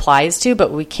really applies to, but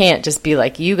we can't just be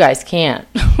like, you guys can't.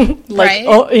 Like, right.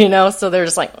 Oh, you know, so they're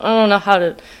just like, I don't know how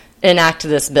to enact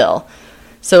this bill.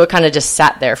 So it kind of just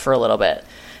sat there for a little bit.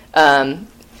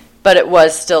 But it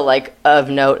was still like of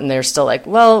note, and they're still like,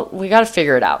 well, we got to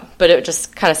figure it out. But it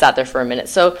just kind of sat there for a minute.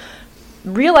 So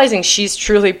realizing she's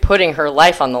truly putting her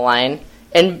life on the line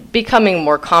and becoming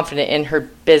more confident in her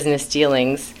business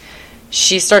dealings,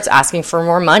 she starts asking for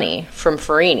more money from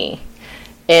Farini.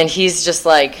 And he's just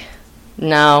like,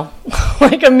 no.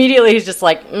 Like, immediately he's just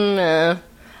like, no.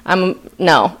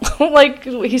 Like,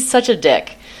 he's such a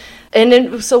dick. And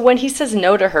then, so when he says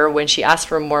no to her, when she asks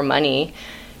for more money,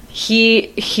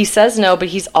 he says no, but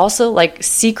he's also, like,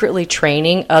 secretly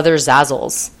training other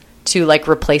Zazzles to, like,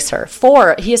 replace her.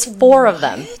 He has 4 of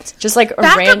them. Just, like,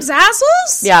 backup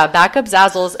Zazzles? Yeah, backup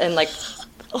Zazzles, and, like,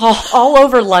 all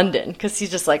over London, because he's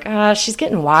just like, she's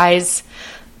getting wise.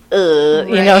 Right.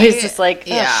 You know, he's just like,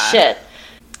 shit.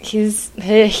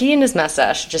 He and his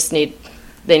mustache just need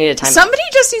a time. Somebody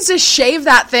just needs to shave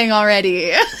that thing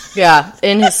already. Yeah,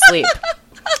 in his sleep.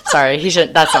 Sorry, he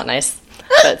shouldn't. That's not nice.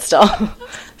 But still,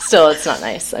 it's not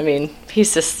nice. I mean,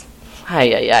 he's just,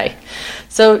 ay.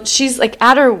 So she's like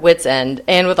at her wit's end,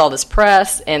 and with all this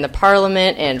press and the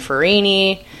Parliament and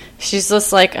Farini, she's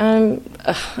just like, I'm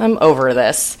over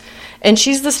this. And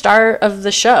she's the star of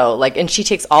the show. Like, and she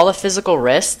takes all the physical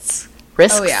risks.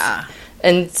 Oh, yeah.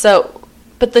 And so,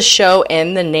 but the show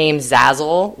and the name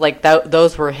Zazzle, like,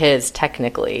 those were his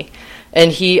technically.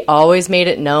 And he always made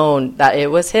it known that it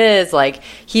was his. Like,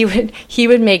 he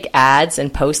would make ads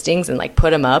and postings and, like, put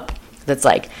them up that's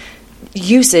like,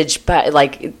 usage, but,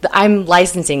 like, I'm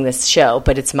licensing this show,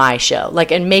 but it's my show.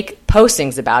 Like, and make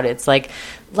postings about it. It's like,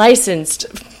 licensed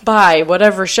by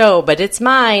whatever show, but it's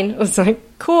mine. It's like,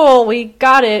 cool, we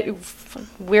got it,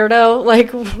 weirdo.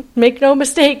 Like, make no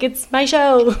mistake, it's my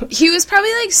show. He was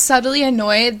probably, like, subtly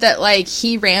annoyed that, like,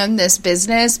 he ran this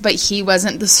business, but he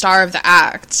wasn't the star of the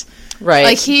act. Right.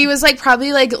 Like, he was, like,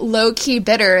 probably, like, low-key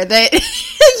bitter that,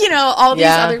 you know, all these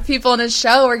other people in his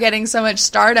show were getting so much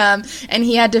stardom, and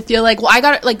he had to feel like, well, I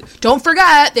got it, like, don't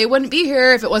forget, they wouldn't be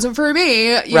here if it wasn't for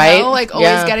me, you know? Like,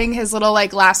 always getting his little,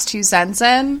 like, last 2 cents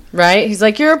in. Right. He's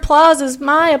like, your applause is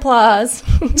my applause.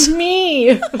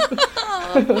 Me.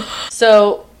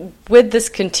 So, with this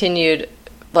continued,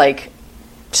 like,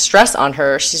 stress on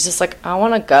her, she's just like, I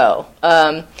want to go.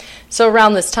 So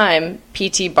around this time,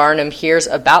 P.T. Barnum hears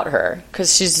about her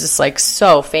because she's just, like,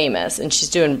 so famous and she's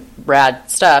doing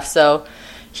rad stuff. So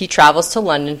he travels to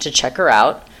London to check her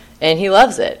out, and he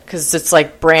loves it because it's,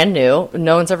 like, brand new.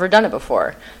 No one's ever done it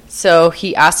before. So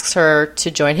he asks her to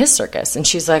join his circus, and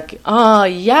she's like, oh,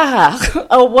 yeah,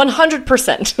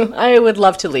 100%. I would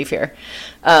love to leave here.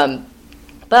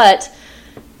 But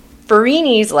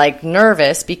Farini's, like,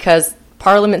 nervous because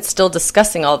Parliament's still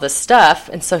discussing all this stuff,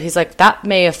 and so he's like, that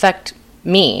may affect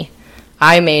me.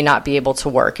 I may not be able to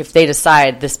work. If they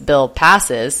decide this bill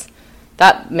passes,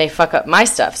 that may fuck up my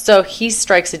stuff. So he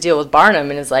strikes a deal with Barnum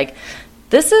and is like,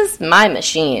 this is my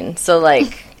machine, so,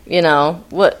 like, you know,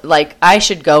 what, like, I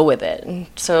should go with it. And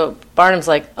so Barnum's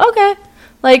like, okay.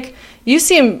 Like, you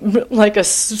seem like a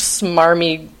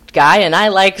smarmy guy, and I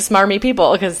like smarmy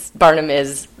people, because Barnum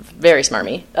is very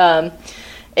smarmy.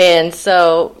 And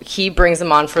so he brings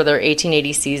them on for their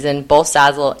 1880 season, both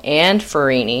Zazzle and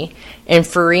Farini. And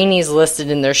Farini's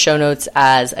listed in their show notes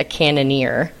as a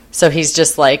cannoneer. So he's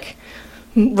just like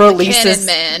releases.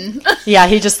 Cannon Man. Yeah,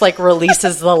 he just like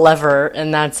releases the lever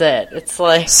and that's it. It's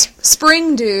like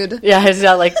spring dude. Yeah, he's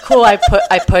got like cool. I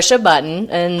push a button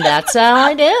and that's how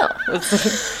I do.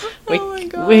 Oh my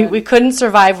God. We couldn't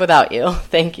survive without you.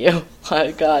 Thank you.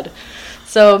 My God.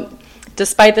 So,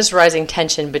 despite this rising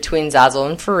tension between Zazzle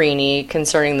and Farini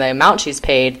concerning the amount she's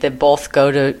paid, they both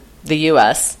go to the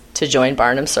U.S. to join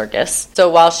Barnum Circus. So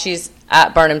while she's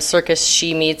at Barnum Circus,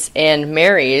 she meets and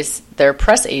marries their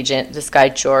press agent, this guy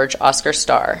George Oscar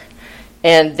Starr.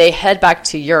 And they head back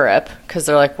to Europe because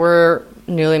they're like, we're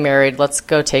newly married, let's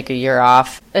go take a year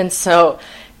off. And so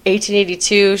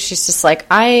 1882, she's just like,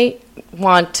 I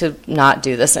want to not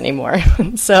do this anymore.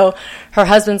 So her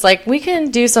husband's like, we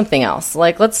can do something else.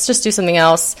 Like, let's just do something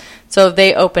else. So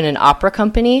they open an opera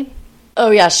company.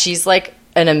 Oh, yeah, she's like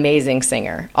an amazing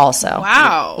singer also.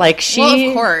 Wow. Like she Well,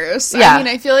 of course. Yeah. I mean,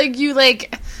 I feel like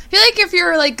if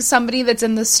you're like somebody that's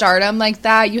in the stardom like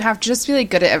that, you have to just be like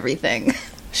good at everything.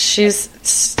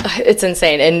 It's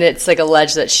insane. And it's like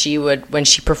alleged that she would, when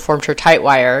she performed her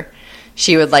Tightwire,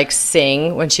 she would like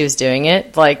sing when she was doing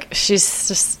it. Like she's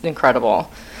just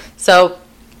incredible. So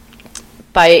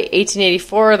by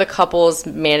 1884, the couple's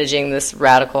managing this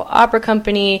radical opera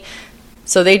company.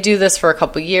 So they do this for a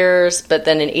couple years, but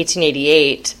then in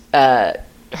 1888,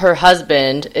 her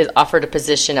husband is offered a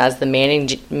position as the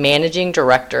managing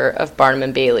director of Barnum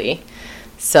and Bailey.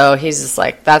 So he's just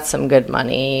like, that's some good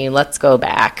money. Let's go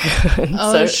back.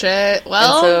 Shit.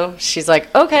 Well, so she's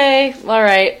like, okay, all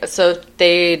right. So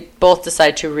they both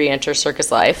decide to re-enter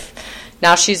circus life.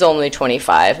 Now she's only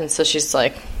 25, and so she's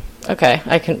like, okay,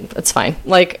 it's fine.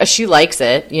 Like, she likes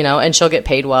it, and she'll get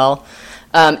paid well.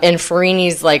 And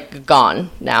Farini's like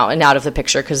gone now and out of the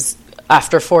picture because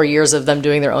after 4 years of them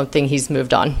doing their own thing, he's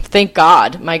moved on. Thank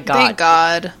God. My God. Thank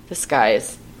God. This guy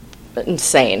is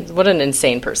insane. What an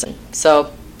insane person.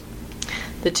 So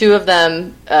the two of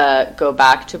them go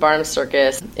back to Barnum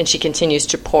Circus, and she continues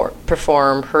to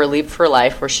perform her Leap for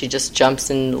Life, where she just jumps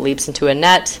and leaps into a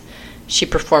net. She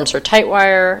performs her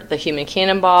Tightwire, the Human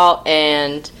Cannonball,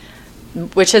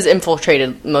 which has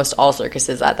infiltrated most all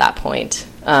circuses at that point,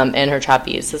 and her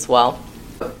trapeze as well.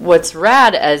 What's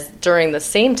rad as during the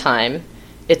same time,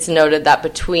 it's noted that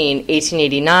between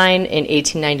 1889 and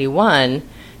 1891,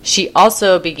 she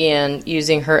also began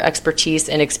using her expertise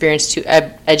and experience to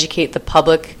educate the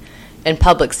public and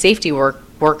public safety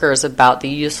workers about the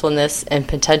usefulness and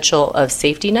potential of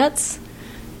safety nets.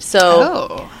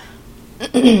 So,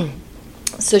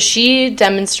 so she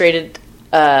demonstrated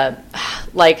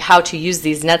like how to use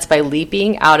these nets by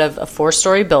leaping out of a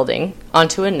 4-story building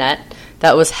onto a net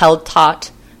that was held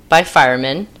taut by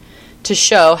firemen to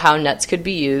show how nets could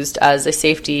be used as a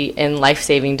safety and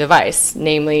life-saving device,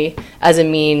 namely as a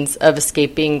means of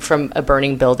escaping from a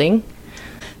burning building.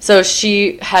 So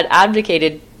she had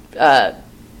advocated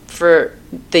for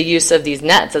the use of these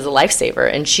nets as a lifesaver,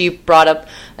 and she brought up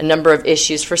a number of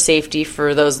issues for safety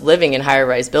for those living in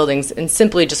higher-rise buildings and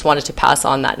simply just wanted to pass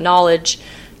on that knowledge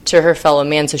to her fellow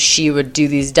man. So she would do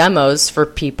these demos for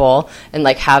people and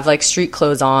like have like street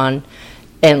clothes on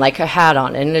and like a hat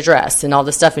on and a dress and all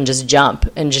this stuff and just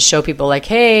jump and just show people like,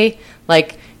 hey,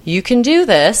 like you can do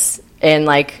this and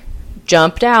like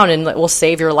jump down and it will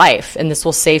save your life and this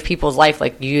will save people's life.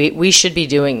 Like we should be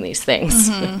doing these things.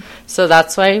 Mm-hmm. So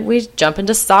that's why we jump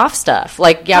into soft stuff.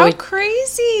 Like, yeah, how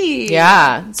crazy.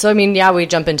 Yeah. So, I mean, yeah, we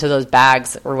jump into those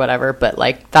bags or whatever, but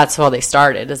like that's how they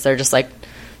started is they're just like,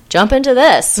 jump into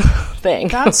this thing.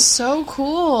 That's so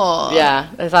cool. Yeah.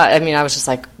 I was just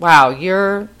like, wow,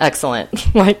 you're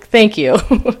excellent. Like, thank you.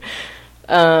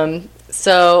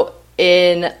 So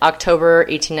in October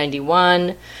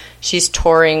 1891, she's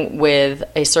touring with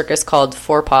a circus called the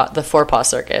Forepaugh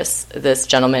Circus, this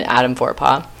gentleman, Adam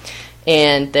Forepaugh,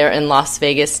 and they're in Las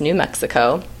Vegas, New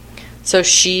Mexico. So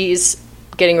she's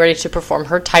getting ready to perform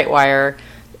her Tightwire.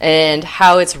 And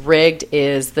how it's rigged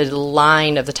is the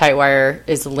line of the Tightwire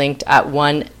is linked at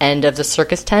one end of the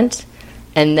circus tent,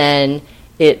 and then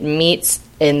it meets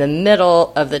in the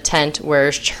middle of the tent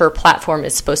where her platform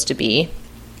is supposed to be.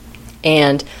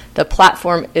 And the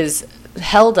platform is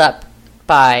held up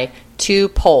by 2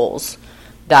 poles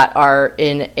that are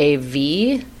in a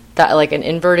V, that like an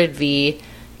inverted V,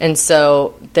 and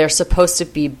so they're supposed to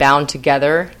be bound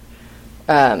together,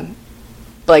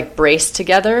 like braced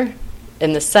together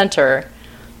in the center,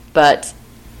 but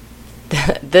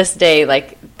this day,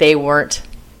 like, they weren't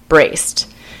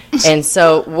braced. And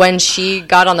so when she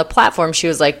got on the platform, she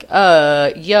was like,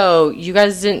 yo, you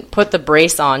guys didn't put the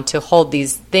brace on to hold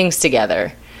these things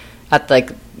together at,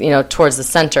 like, towards the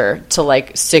center to,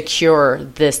 like, secure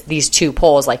these 2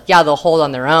 poles. Like, yeah, they'll hold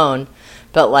on their own,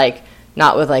 but, like,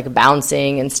 not with like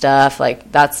bouncing and stuff.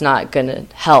 Like that's not gonna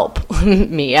help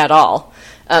me at all.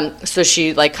 So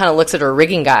she like kind of looks at her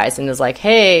rigging guys and is like,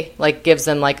 hey, like gives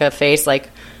them like a face like,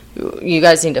 you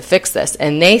guys need to fix this.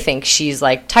 And they think she's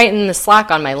like, tighten the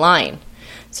slack on my line.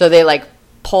 So they like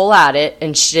pull at it,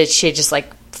 and she just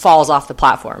like falls off the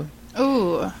platform.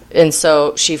 Ooh. And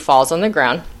so she falls on the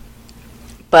ground,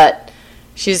 but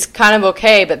she's kind of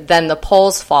okay, but then the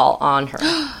poles fall on her.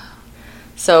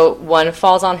 So one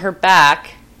falls on her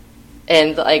back,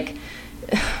 and like,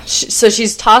 so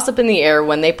she's tossed up in the air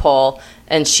when they pull,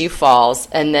 and she falls,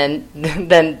 and then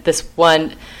this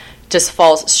one just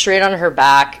falls straight on her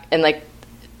back, and like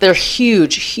they're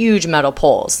huge metal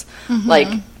poles. Mm-hmm. Like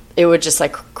it would just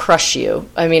like crush you.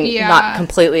 I mean, not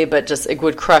completely, but just it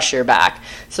would crush your back.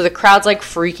 So the crowd's like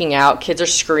freaking out. Kids are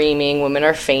screaming. Women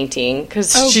are fainting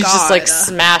because she's just like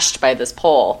smashed by this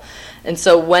pole. And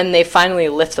so when they finally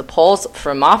lift the poles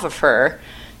from off of her,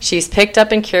 she's picked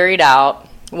up and carried out.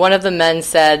 One of the men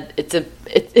said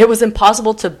it was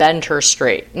impossible to bend her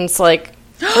straight. And it's like,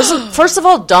 first of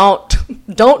all, don't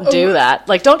do that.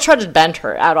 Like, don't try to bend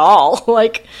her at all.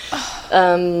 Like,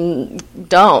 don't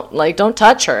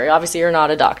touch her. Obviously, you're not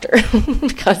a doctor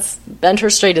because bend her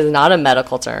straight is not a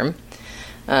medical term.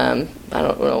 I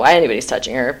don't know why anybody's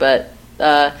touching her, but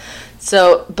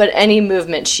any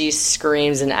movement, she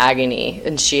screams in agony,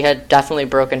 and she had definitely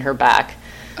broken her back.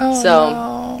 Oh,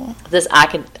 no. This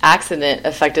accident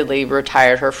effectively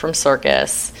retired her from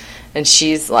circus, and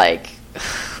she's like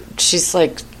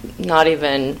not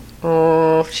even,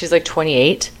 she's like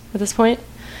 28 at this point.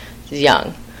 She's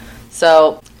young.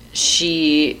 So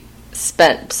she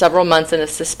spent several months in a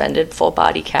suspended full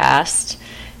body cast,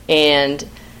 and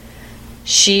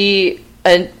she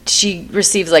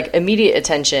receives like immediate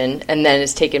attention and then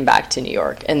is taken back to New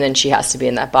York, and then she has to be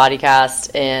in that body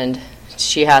cast, and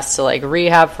she has to like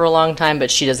rehab for a long time, but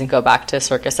she doesn't go back to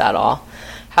circus at all.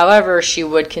 However, she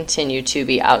would continue to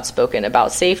be outspoken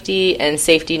about safety and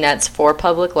safety nets for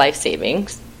public life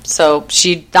savings. So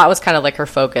that was kind of like her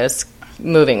focus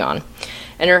moving on.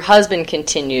 And her husband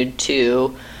continued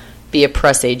to be a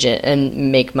press agent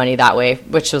and make money that way,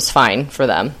 which was fine for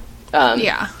them.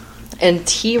 And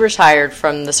he retired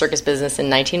from the circus business in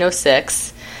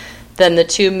 1906. Then the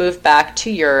two moved back to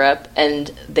Europe, and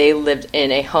they lived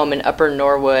in a home in Upper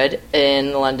Norwood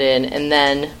in London,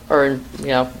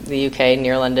 the UK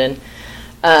near London.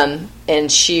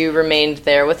 And she remained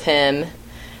there with him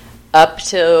up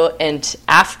to and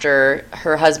after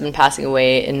her husband passing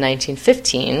away in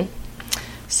 1915.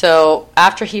 So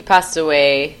after he passed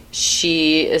away,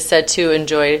 she is said to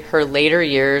enjoy her later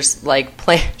years, like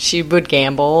she would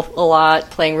gamble a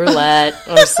lot, playing roulette.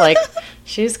 I was like,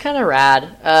 she's kind of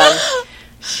rad. And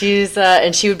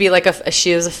she would be like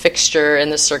she was a fixture in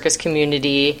the circus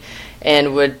community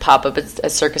and would pop up at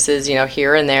circuses,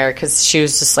 here and there, because she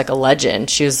was just like a legend.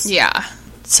 She was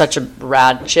such a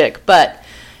rad chick. But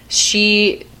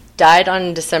she died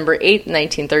on December 8th,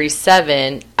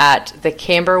 1937 at the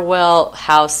Camberwell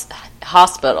House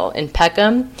Hospital in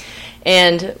Peckham.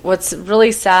 And what's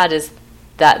really sad is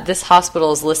that this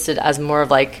hospital is listed as more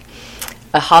of like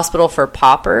a hospital for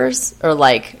paupers, or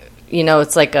like,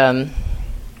 it's like a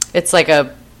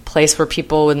place where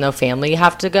people with no family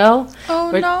have to go.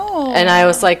 Oh, no. And I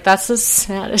was like, that's the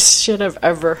saddest shit I've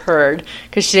ever heard,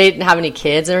 because she didn't have any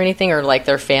kids or anything, or like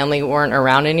their family weren't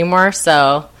around anymore.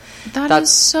 So that's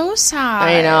so sad.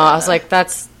 I know. I was like,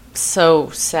 that's so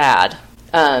sad.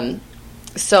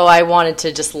 So I wanted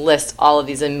to just list all of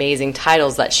these amazing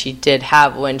titles that she did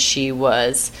have when she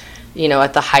was,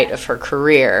 at the height of her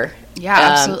career. Yeah,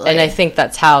 absolutely. And I think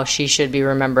that's how she should be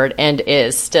remembered, and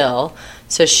is still.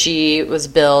 So she was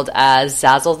billed as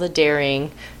Zazzle the Daring,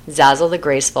 Zazzle the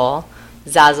Graceful,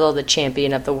 Zazzle the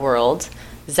Champion of the World,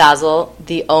 Zazzle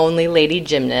the Only Lady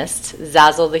Gymnast,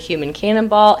 Zazzle the Human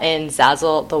Cannonball, and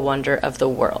Zazzle the Wonder of the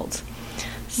World.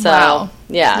 So, wow.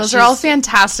 Yeah. Those are all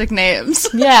fantastic names.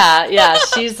 Yeah.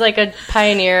 She's like a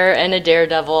pioneer and a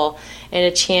daredevil and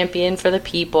a champion for the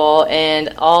people,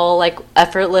 and all like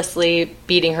effortlessly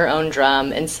beating her own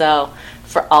drum. And so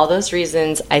for all those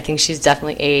reasons, I think she's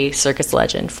definitely a circus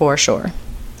legend for sure.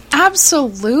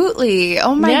 Absolutely.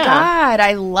 Oh my God.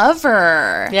 I love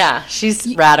her. Yeah.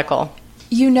 She's radical.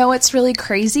 What's really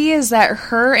crazy is that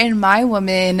her and My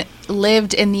Woman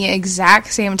lived in the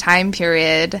exact same time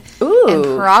period. Ooh.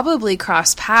 And probably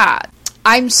crossed paths.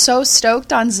 I'm so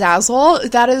stoked on Zazzle.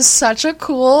 That is such a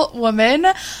cool woman.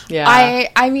 Yeah.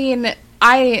 I mean,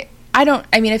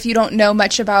 if you don't know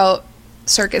much about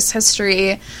circus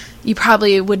history, you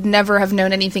probably would never have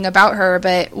known anything about her,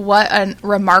 but what a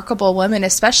remarkable woman,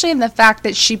 especially in the fact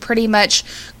that she pretty much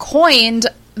coined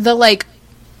the, like,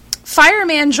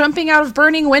 fireman jumping out of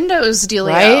burning windows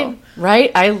dealio.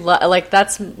 Right? I like,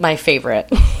 that's my favorite.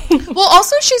 Well,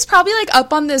 also, she's probably, like,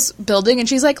 up on this building, and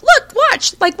she's like, look,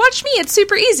 watch me, it's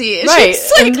super easy. Right.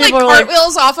 She's, like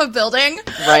cartwheels off a building.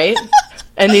 Right?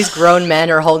 And these grown men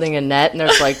are holding a net, and they're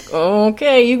just like,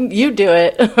 okay, you do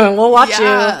it. We'll watch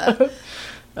you.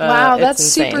 Wow, that's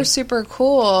insane. super, super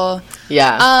cool.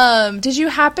 Yeah. Did you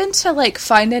happen to, like,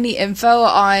 find any info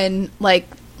on, like,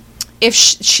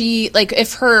 if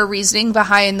if her reasoning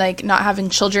behind, like, not having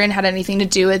children had anything to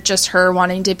do with just her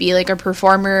wanting to be, like, a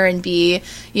performer and be,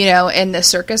 you know, in the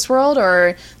circus world?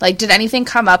 Or, like, did anything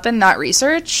come up in that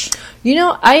research? You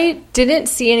know, I didn't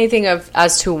see anything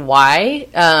as to why.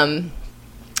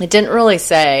 It didn't really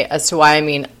say as to why. I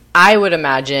mean, I would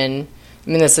imagine, I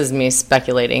mean, this is me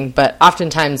speculating, but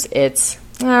oftentimes it's,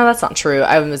 that's not true.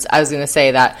 I was going to say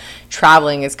that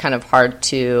traveling is kind of hard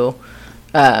to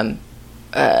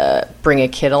bring a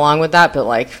kid along with that, but,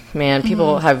 like, man,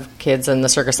 people have kids in the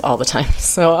circus all the time,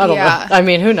 so I don't know. I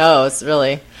mean, who knows,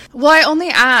 really? Well, I only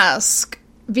ask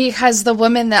because the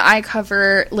woman that I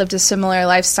cover lived a similar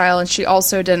lifestyle, and she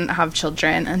also didn't have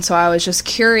children, and so I was just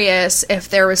curious if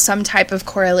there was some type of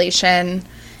correlation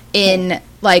in,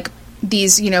 like,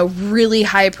 these, you know, really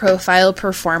high-profile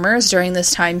performers during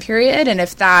this time period, and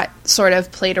if that sort of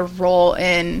played a role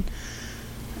in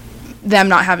them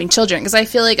not having children, because I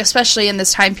feel like, especially in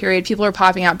this time period, people are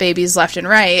popping out babies left and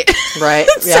right. Right.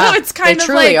 So it's kind they of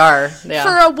truly like, are. Yeah.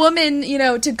 For a woman, you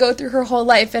know, to go through her whole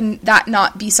life and that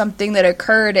not be something that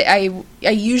occurred, I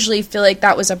usually feel like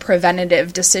that was a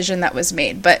preventative decision that was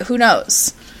made, but who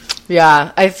knows?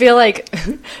 Yeah, I feel like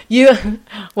you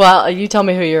tell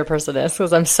me who your person is,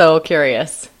 because I'm so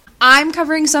curious. I'm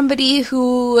covering somebody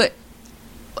who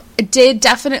did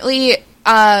definitely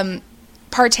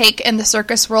partake in the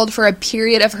circus world for a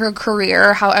period of her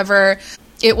career. However,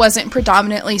 it wasn't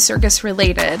predominantly circus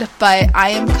related, but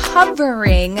I am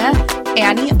covering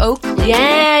Annie Oakley.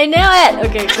 Yeah, I knew it.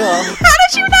 Okay, cool. How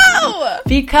did you know?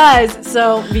 Because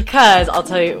I'll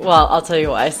tell you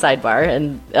why, sidebar,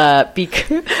 and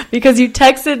because you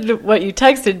texted what you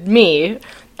texted me,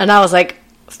 and I was like,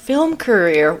 film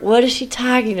career, what is she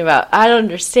talking about? I don't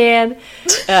understand.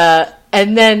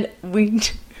 And then we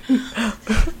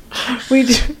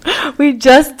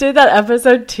just did that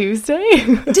episode Tuesday.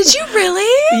 Did you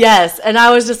really? Yes, and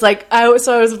I was just like, I was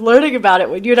learning about it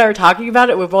when you and I were talking about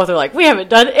it. We both were like, we haven't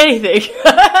done anything.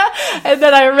 And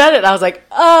then I read it, and I was like,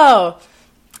 oh,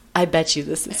 I bet you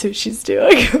this is who she's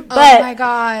doing. Oh my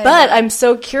God. But I'm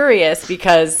so curious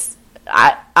because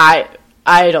I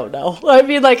don't know. I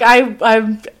mean, like,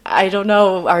 I don't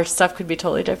know. Our stuff could be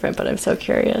totally different, but I'm so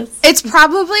curious. It's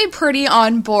probably pretty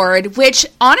on board, which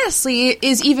honestly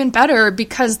is even better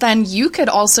because then you could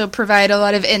also provide a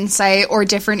lot of insight or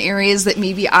different areas that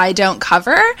maybe I don't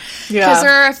cover. Yeah. Because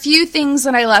there are a few things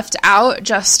that I left out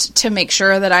just to make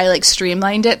sure that I, like,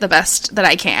 streamlined it the best that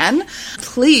I can.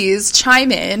 Please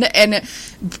chime in and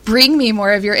bring me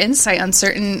more of your insight on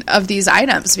certain of these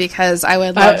items because I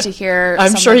would love to hear.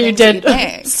 I'm sure you did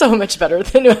so much better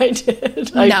than I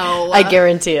did. No, I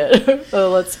guarantee it.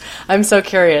 So I'm so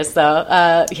curious,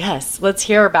 though. Yes, let's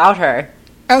hear about her.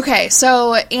 Okay,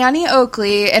 so Annie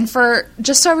Oakley, and for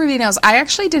just so everybody knows, I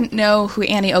actually didn't know who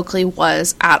Annie Oakley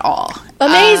was at all.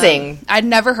 Amazing. I'd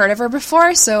never heard of her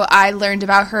before, so I learned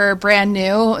about her brand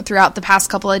new throughout the past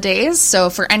couple of days. So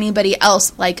for anybody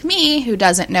else like me who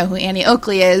doesn't know who Annie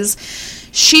Oakley is,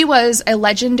 she was a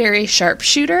legendary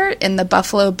sharpshooter in the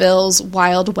Buffalo Bills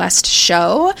Wild West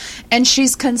show, and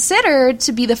she's considered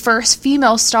to be the first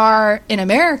female star in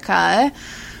America.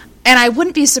 And I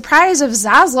wouldn't be surprised if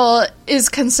Zazzle is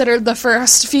considered the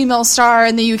first female star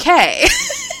in the UK.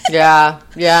 Yeah.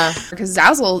 Because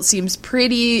Zazzle seems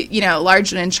pretty,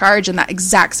 large and in charge in that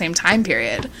exact same time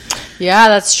period. Yeah,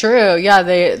 that's true. Yeah,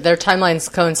 their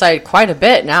timelines coincide quite a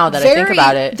bit now that I think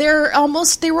about it. They were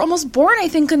almost born, I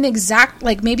think, in the exact,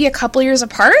 maybe a couple years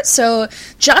apart. So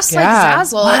just like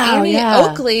Zazzle, Annie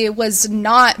Oakley was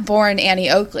not born Annie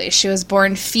Oakley. She was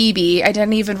born Phoebe. I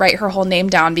didn't even write her whole name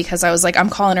down because I was like, I'm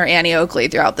calling her Annie Oakley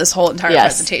throughout this whole entire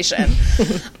presentation.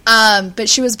 But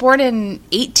she was born in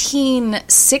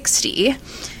 1860.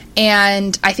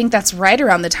 And I think that's right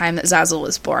around the time that Zazzle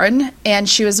was born. And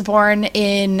she was born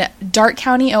in Darke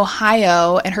County,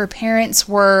 Ohio, and her parents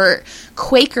were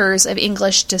Quakers of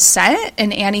English descent,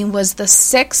 and Annie was the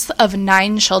 6th of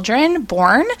 9 children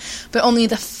born, but only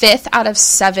the 5th out of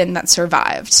 7 that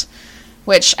survived,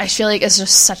 which I feel like is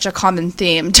just such a common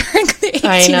theme during the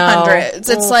 1800s.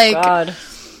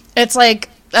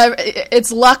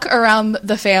 It's luck around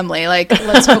the family. Like,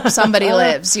 let's hope somebody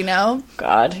lives,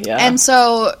 God, yeah. And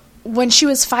so when she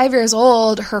was 5 years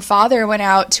old, her father went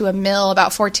out to a mill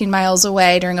about 14 miles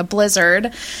away during a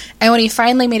blizzard. And when he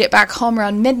finally made it back home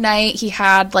around midnight, he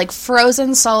had like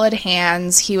frozen solid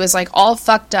hands. He was like all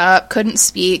fucked up, couldn't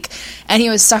speak, and he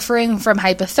was suffering from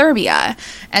hypothermia.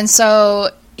 And so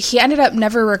he ended up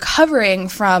never recovering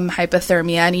from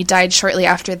hypothermia, and he died shortly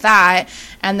after that.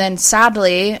 And then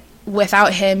sadly,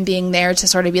 without him being there to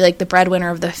sort of be like the breadwinner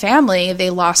of the family,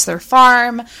 they lost their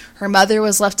farm. Her mother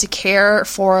was left to care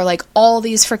for like all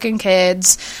these freaking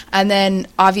kids. And then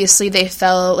obviously they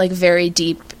fell like very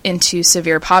deep into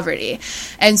severe poverty.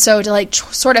 And so to like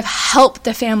sort of help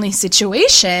the family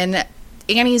situation,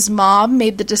 Annie's mom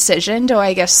made the decision to,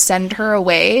 I guess, send her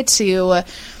away to,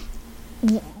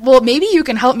 well, maybe you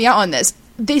can help me out on this.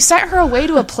 They sent her away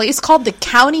to a place called the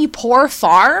County Poor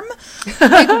Farm.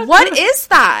 Like, what is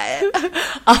that?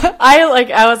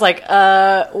 I was like,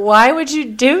 why would you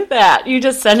do that? You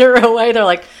just send her away. They're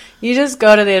like, you just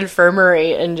go to the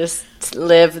infirmary and just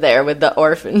live there with the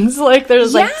orphans. Like,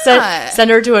 there's like,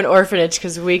 send her to an orphanage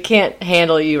because we can't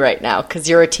handle you right now because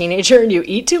you're a teenager and you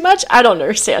eat too much. I don't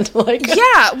understand. Like,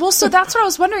 yeah, well, so that's what I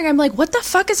was wondering. I'm like, what the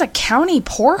fuck is a county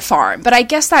poor farm? But I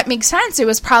guess that makes sense. It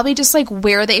was probably just like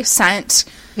where they sent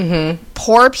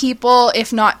poor people,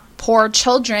 if not poor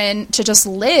children, to just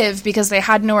live because they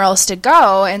had nowhere else to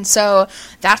go. And so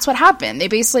that's what happened. They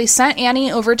basically sent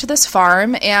Annie over to this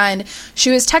farm, and she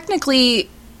was technically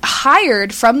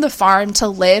hired from the farm to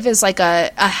live as like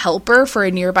a helper for a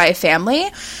nearby family.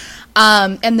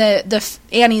 And the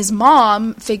Annie's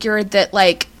mom figured that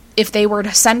like if they were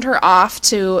to send her off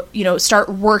to, you know, start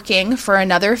working for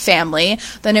another family,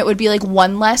 then it would be like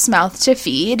one less mouth to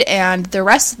feed and the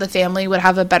rest of the family would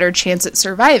have a better chance at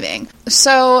surviving.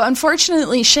 So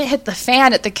unfortunately, shit hit the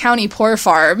fan at the County Poor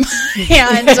Farm.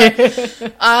 And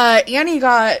Annie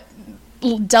got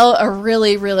dealt a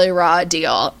really, really raw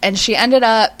deal. And she ended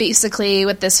up basically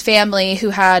with this family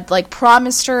who had like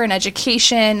promised her an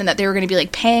education and that they were going to be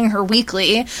like paying her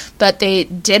weekly, but they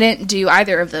didn't do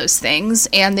either of those things.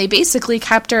 And they basically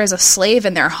kept her as a slave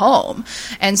in their home.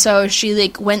 And so she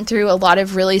like went through a lot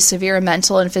of really severe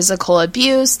mental and physical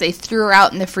abuse. They threw her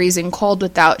out in the freezing cold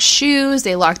without shoes.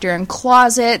 They locked her in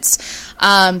closets.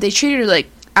 They treated her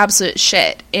like absolute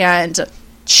shit. And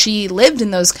she lived in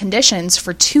those conditions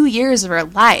for 2 years of her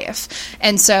life.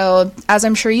 And so, as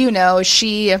I'm sure you know,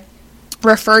 she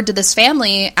referred to this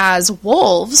family as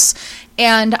wolves.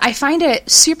 And I find it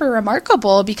super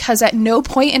remarkable because at no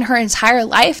point in her entire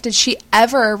life did she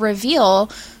ever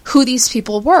reveal who these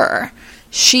people were.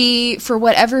 She, for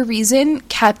whatever reason,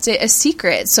 kept it a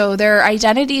secret. So their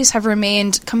identities have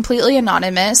remained completely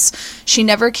anonymous. She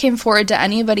never came forward to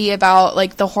anybody about,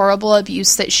 like, the horrible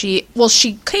abuse that she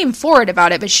came forward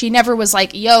about it, but she never was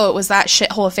like, yo, it was that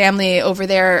shithole family over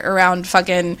there around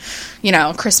fucking, you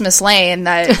know, Christmas Lane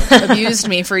that abused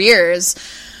me for years.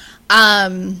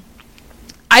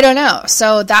 I don't know.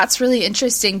 So that's really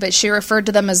interesting, but she referred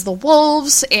to them as the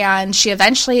wolves, and she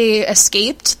eventually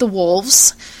escaped the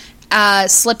wolves,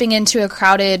 slipping into a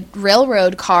crowded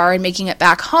railroad car and making it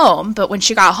back home. But when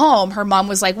she got home, her mom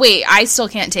was like, wait, I still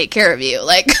can't take care of you.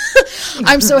 Like,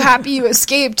 I'm so happy you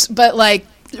escaped, but like,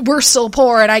 we're still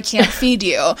poor and I can't feed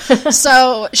you.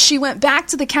 So she went back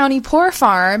to the County Poor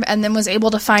Farm and then was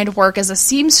able to find work as a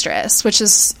seamstress, which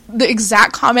is the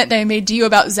exact comment that I made to you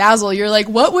about Zazzle. You're like,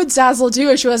 what would Zazzle do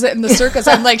if she wasn't in the circus?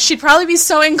 I'm like, she'd probably be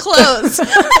sewing clothes. Which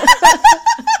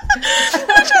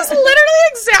is literally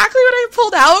exactly what I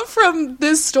pulled out from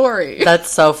this story.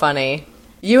 That's so funny.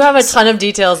 You have a ton of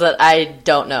details that I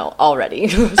don't know already.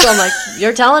 So I'm like,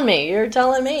 you're telling me. I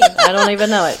don't even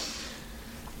know it.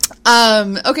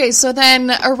 Okay, so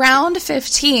then around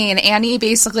 15, Annie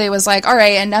basically was like, all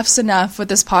right, enough's enough with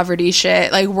this poverty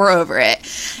shit. Like, we're over it.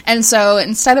 And so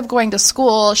instead of going to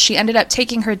school, she ended up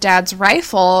taking her dad's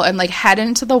rifle and like head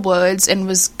into the woods and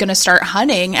was going to start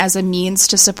hunting as a means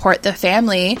to support the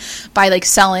family by like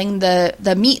selling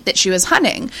the meat that she was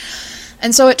hunting.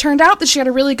 And so it turned out that she had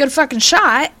a really good fucking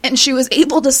shot, and she was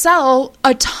able to sell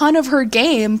a ton of her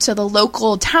game to the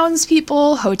local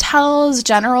townspeople, hotels,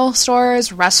 general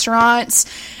stores, restaurants,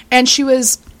 and she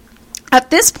was, at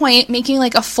this point, making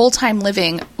like a full-time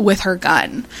living with her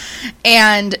gun.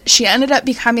 And she ended up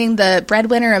becoming the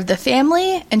breadwinner of the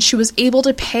family, and she was able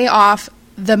to pay off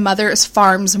the mother's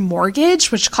farm's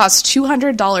mortgage, which cost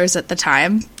 $200 at the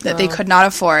time that they could not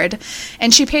afford,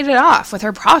 and she paid it off with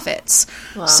her profits.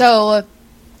 Wow. So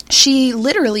she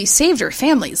literally saved her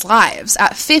family's lives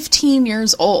at 15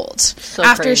 years old, so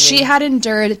after crazy. She had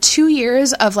endured 2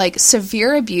 years of like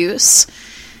severe abuse,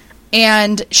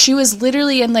 And she was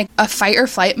literally in like a fight or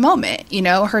flight moment. You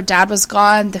know, her dad was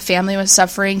gone. The family was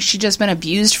suffering. She'd just been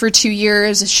abused for 2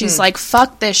 years. She's like,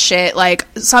 fuck this shit. Like,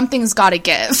 something's got to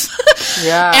give.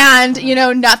 Yeah. And, you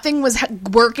know, nothing was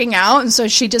working out. And so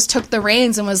she just took the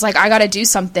reins and was like, I got to do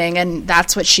something. And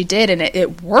that's what she did. And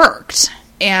it worked.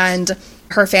 And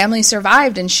her family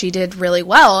survived and she did really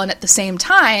well. And at the same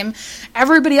time,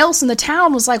 everybody else in the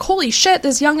town was like, holy shit,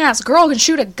 this young ass girl can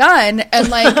shoot a gun. And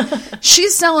like,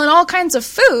 she's selling all kinds of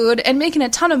food and making a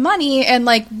ton of money. And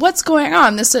like, what's going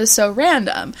on? This is so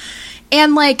random.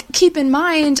 And like, keep in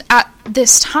mind, at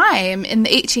this time in the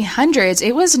 1800s,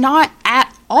 it was not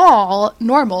at all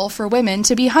normal for women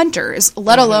to be hunters,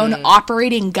 let alone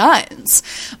operating guns.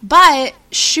 But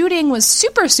shooting was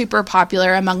super, super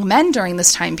popular among men during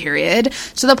this time period,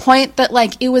 to the point that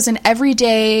like it was an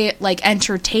everyday like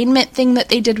entertainment thing that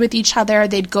they did with each other.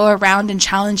 They'd go around and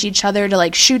challenge each other to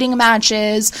like shooting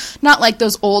matches, not like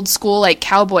those old school like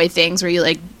cowboy things where you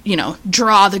like, you know,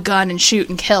 draw the gun and shoot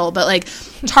and kill, but like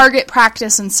target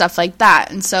practice and stuff like that.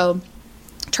 And so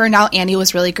turned out Annie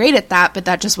was really great at that, but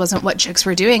that just wasn't what chicks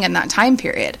were doing in that time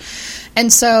period.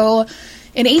 And so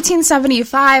in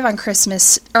 1875 in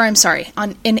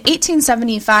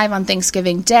 1875 on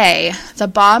Thanksgiving Day, the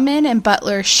Baughman and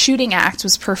Butler Shooting Act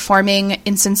was performing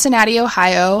in Cincinnati,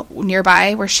 Ohio,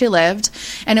 nearby where she lived,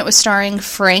 and it was starring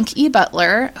Frank E.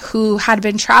 Butler, who had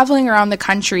been traveling around the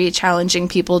country challenging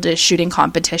people to shooting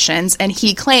competitions, and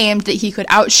he claimed that he could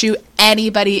outshoot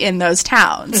anybody in those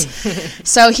towns.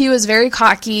 So he was very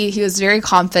cocky, he was very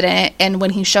confident, and when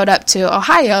he showed up to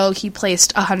Ohio, he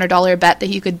placed a $100 bet that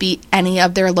he could beat any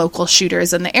of their local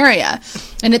shooters in the area.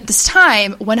 And at this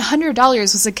time, $100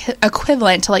 was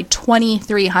equivalent to like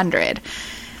 $2,300.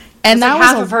 And that like was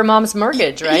half of her mom's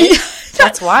mortgage, right?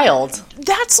 That's wild.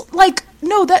 That's like,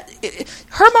 no,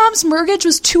 her mom's mortgage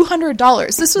was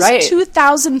 $200. This was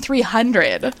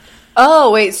 $2,300.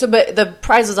 Oh, wait, but the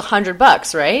prize was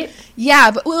 $100, right? Yeah,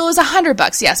 but it was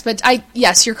 $100, yes. But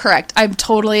yes, you're correct. I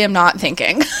totally am not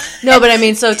thinking. No, but I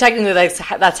mean, so technically that's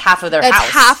half of their house. That's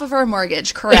half of her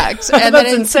mortgage, correct. And then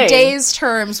in today's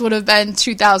terms would have been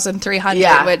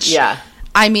 $2,300, which,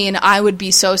 I mean, I would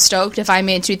be so stoked if I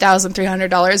made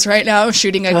 $2,300 right now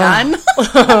shooting a gun.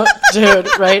 Dude,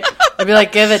 right? I'd be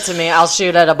like, give it to me. I'll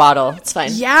shoot at a bottle. It's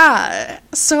fine. Yeah.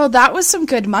 So that was some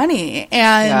good money.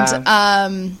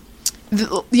 And,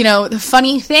 you know, the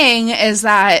funny thing is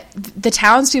that the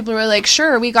townspeople were like,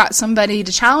 sure, we got somebody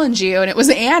to challenge you, and it was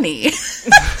Annie.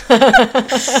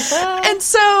 And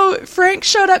so Frank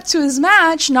showed up to his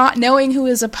match not knowing who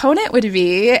his opponent would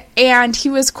be, and he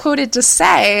was quoted to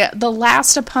say, the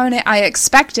last opponent I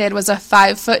expected was a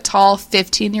 5-foot-tall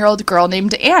 15-year-old girl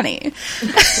named Annie.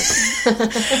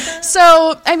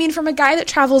 So, I mean, from a guy that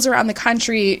travels around the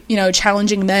country, you know,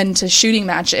 challenging men to shooting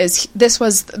matches, this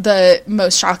was the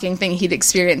most shocking thing he'd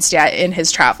experienced yet in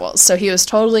his travels. So he was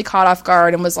totally caught off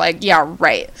guard and was like, yeah,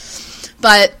 right.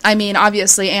 But, I mean,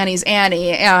 obviously Annie's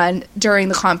Annie, and during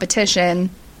the competition,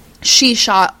 she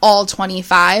shot all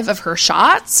 25 of her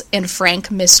shots, and Frank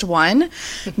missed one,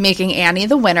 making Annie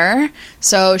the winner.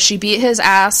 So she beat his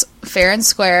ass fair and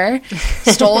square,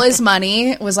 stole his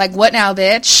money, was like, what now,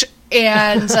 bitch?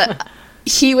 And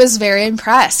he was very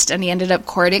impressed, and he ended up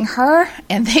courting her,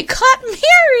 and they got married.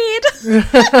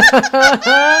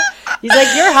 He's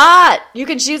like, you're hot. You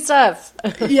can shoot stuff.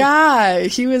 Yeah.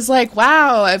 He was like,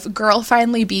 wow, if a girl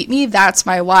finally beat me, that's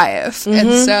my wife. Mm-hmm.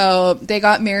 And so they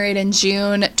got married in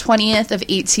June 20th of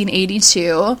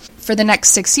 1882. For the next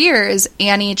 6 years,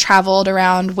 Annie traveled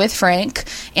around with Frank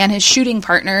and his shooting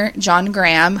partner, John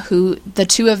Graham, who the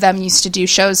two of them used to do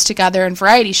shows together in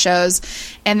variety shows.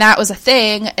 And that was a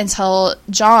thing until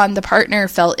John, the partner,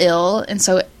 fell ill. And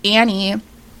so Annie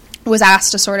was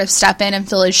asked to sort of step in and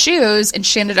fill his shoes, and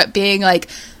she ended up being like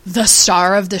the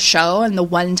star of the show and the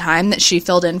one time that she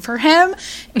filled in for him.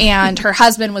 And her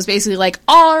husband was basically like,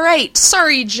 all right,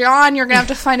 sorry, John, you're gonna have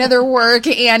to find other work.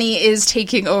 Annie is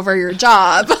taking over your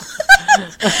job.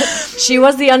 She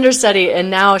was the understudy,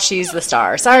 and now she's the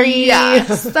star. Sorry. Yeah,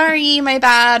 sorry, my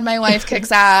bad. My wife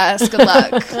kicks ass. Good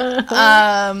luck.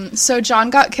 So John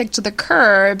got kicked to the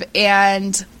curb,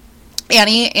 and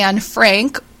Annie and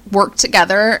Frank worked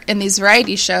together in these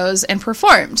variety shows and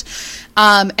performed.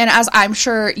 And as I'm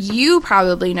sure you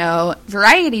probably know,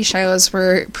 variety shows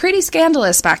were pretty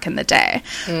scandalous back in the day.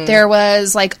 There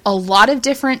was like a lot of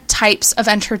different types of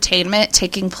entertainment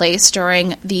taking place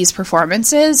during these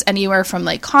performances, anywhere from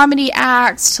like comedy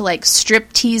acts to like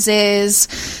strip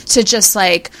teases to just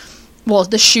like, well,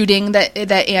 the shooting that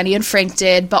Annie and Frank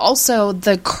did, but also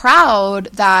the crowd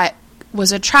that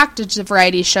was attracted to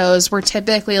variety shows were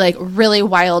typically like really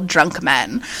wild drunk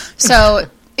men. So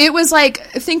It was like,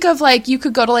 think of like you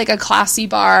could go to like a classy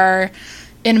bar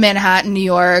in Manhattan, New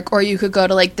York, or you could go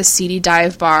to like the seedy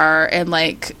dive bar in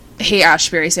like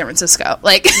Haight-Ashbury, San Francisco.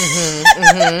 Like,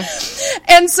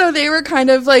 and so they were kind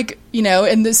of like, you know,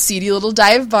 in this seedy little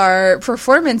dive bar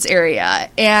performance area.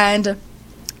 And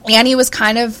Annie was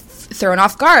kind of thrown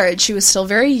off guard. She was still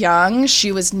very young.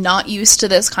 She was not used to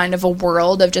this kind of a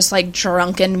world of just like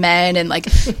drunken men, and like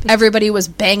everybody was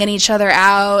banging each other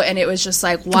out, and it was just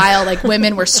like wild. Like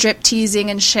women were strip teasing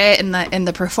and shit in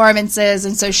the performances,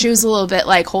 and so she was a little bit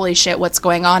like, holy shit, what's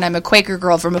going on? I'm a Quaker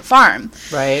girl from a farm.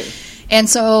 Right. And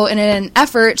so in an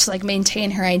effort to like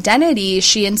maintain her identity,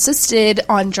 she insisted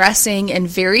on dressing in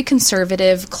very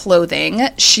conservative clothing.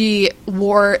 She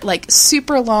wore like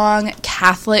super long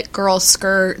Catholic girl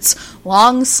skirts,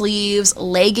 long sleeves,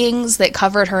 leggings that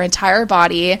covered her entire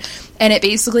body, and it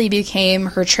basically became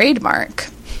her trademark.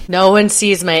 No one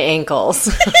sees my ankles.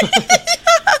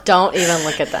 Don't even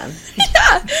look at them.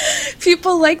 Yeah.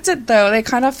 People liked it, though. They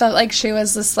kind of felt like she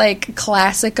was this, like,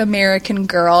 classic American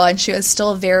girl, and she was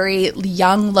still very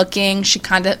young looking. She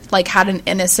kind of, like, had an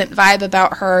innocent vibe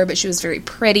about her, but she was very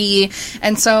pretty.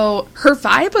 And so her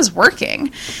vibe was working.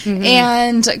 Mm-hmm.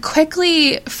 And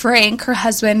quickly, Frank, her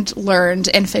husband, learned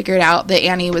and figured out that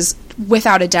Annie was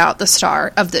without a doubt the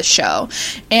star of this show.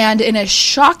 And in a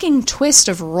shocking twist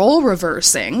of role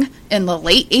reversing in the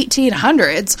late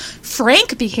 1800s,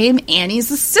 Frank became Annie's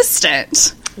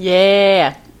assistant.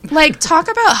 Yeah. Like,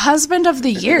 talk about husband of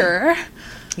the year.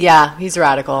 Yeah, he's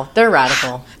radical. They're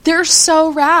radical. They're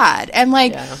so rad. And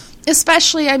like,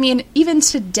 especially, I mean, even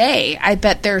today, I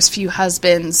bet there's few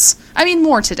husbands, I mean,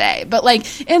 more today, but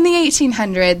like in the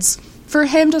 1800s, for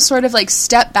him to sort of like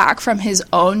step back from his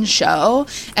own show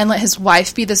and let his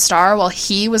wife be the star while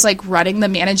he was like running the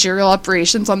managerial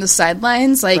operations on the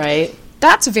sidelines, like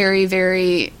that's very,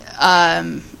 very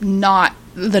not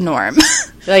the norm.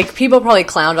 Like people probably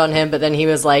clowned on him, but then he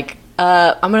was like,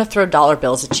 I'm going to throw dollar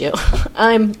bills at you.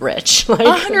 I'm rich. Like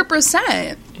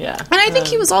 100%. Yeah. And I think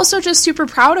he was also just super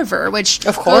proud of her, which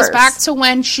of course goes back to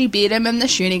when she beat him in the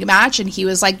shooting match and he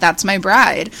was like, that's my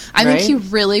bride. I think he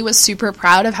really was super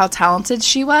proud of how talented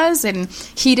she was, and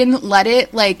he didn't let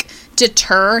it like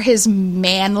deter his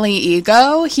manly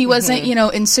ego. He wasn't, you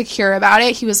know, insecure about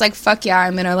it. He was like, fuck yeah,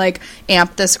 I'm going to like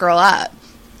amp this girl up.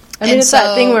 I mean, it's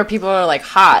that thing where people are like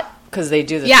hot because they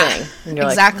do the thing. And you're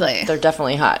exactly. Like, they're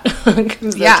definitely hot.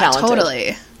 Yeah, talented.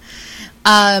 Totally.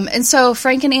 And so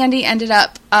Frank and Annie ended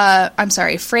up,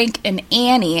 Frank and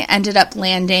Annie ended up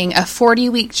landing a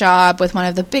 40-week job with one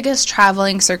of the biggest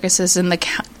traveling circuses in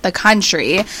the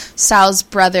country, Sal's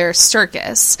Brother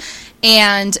Circus.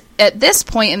 And at this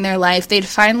point in their life, they'd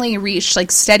finally reached like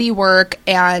steady work,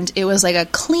 and it was like a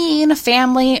clean,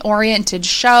 family-oriented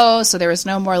show. So there was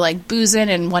no more like boozing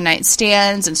and one-night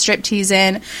stands and strip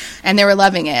teasing, and they were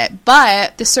loving it.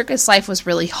 But the circus life was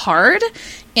really hard,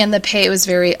 and the pay was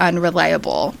very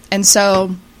unreliable. And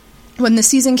so when the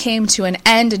season came to an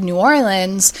end in New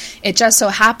Orleans, it just so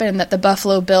happened that the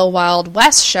Buffalo Bill Wild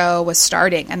West show was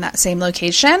starting in that same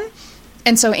location.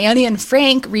 And so Annie and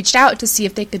Frank reached out to see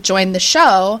if they could join the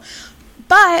show,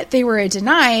 but they were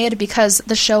denied because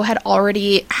the show had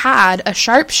already had a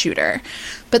sharpshooter.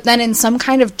 But then in some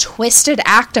kind of twisted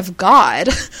act of God,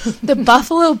 the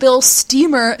Buffalo Bill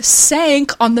steamer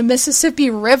sank on the Mississippi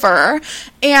River,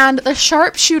 and the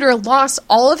sharpshooter lost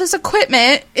all of his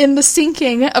equipment in the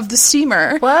sinking of the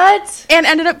steamer. What? And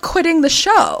ended up quitting the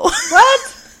show.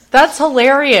 What? That's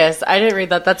hilarious. I didn't read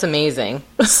that. That's amazing.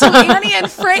 So Annie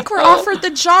and Frank were offered the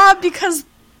job because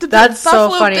the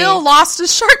Buffalo Bill lost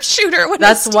his sharpshooter when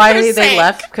that's his why steamer they sank.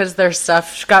 left, because their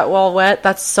stuff got well wet.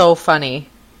 That's so funny.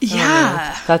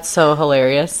 Yeah. That's so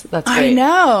hilarious. That's great. I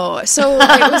know. So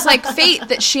it was like fate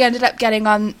that she ended up getting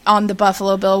on the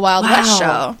Buffalo Bill Wild West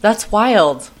show. That's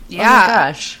wild. Yeah. Oh my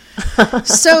gosh.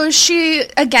 So she,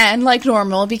 again, like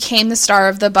normal, became the star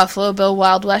of the Buffalo Bill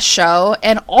Wild West show,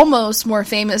 and almost more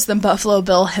famous than Buffalo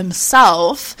Bill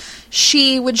himself.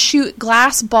 She would shoot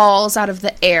glass balls out of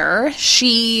the air.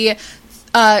 She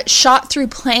shot through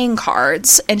playing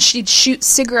cards, and she'd shoot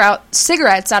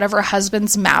cigarettes out of her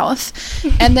husband's mouth.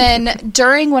 And then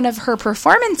during one of her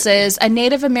performances, a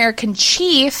Native American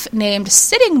chief named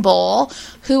Sitting Bull,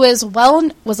 who was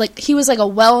like a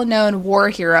well-known war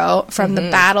hero from the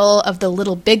Battle of the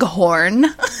Little Bighorn.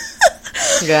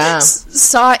 Yeah.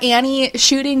 Saw Annie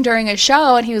shooting during a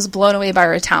show, and he was blown away by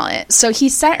her talent. So he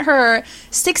sent her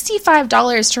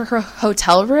 $65 to her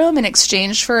hotel room in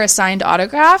exchange for a signed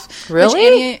autograph.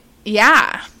 Really?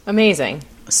 Yeah. Amazing.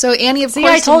 So Annie, of course,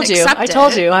 I told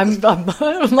you. I'm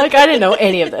like, I didn't know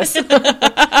any of this.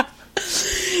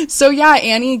 So yeah,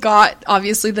 Annie got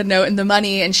obviously the note and the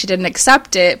money, and she didn't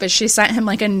accept it, but she sent him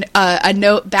like a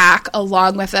note back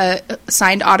along with a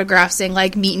signed autograph saying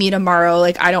like, meet me tomorrow,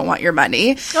 like I don't want your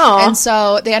money. Aww. And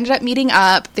so they ended up meeting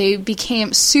up. They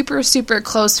became super, super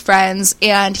close friends,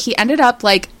 and he ended up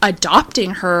like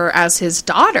adopting her as his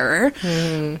daughter.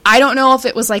 I don't know if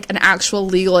it was like an actual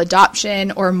legal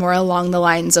adoption or more along the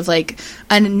lines of like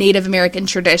a Native American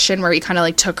tradition where he kind of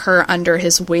like took her under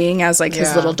his wing as like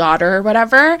his little daughter or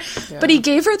whatever. But he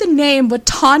gave her the name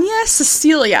Watanya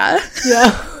Cecilia,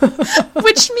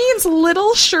 which means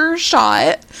little sure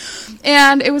shot.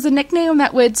 And it was a nickname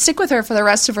that would stick with her for the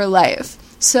rest of her life.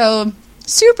 So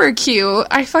super cute.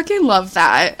 I fucking love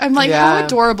that. I'm like, how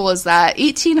adorable is that?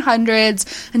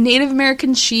 1800s, a Native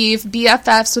American chief,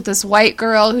 BFFs with this white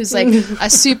girl who's like a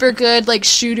super good like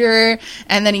shooter,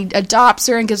 and then he adopts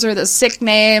her and gives her this sick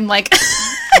name. Like,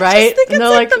 right? I think it's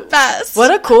like the best.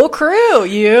 What a cool crew.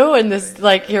 You and this,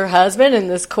 like, your husband and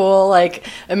this cool, like,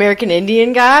 American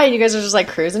Indian guy. You guys are just, like,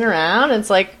 cruising around. And it's,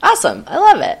 like, awesome. I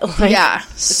love it. Like, yeah,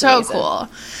 so amazing. Cool.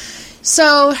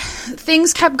 So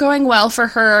things kept going well for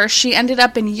her. She ended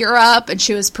up in Europe, and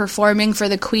she was performing for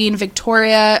the Queen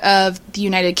Victoria of the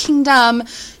United Kingdom.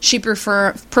 She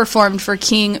performed for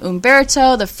King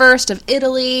Umberto I of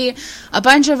Italy, a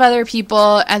bunch of other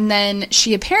people, and then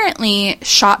she apparently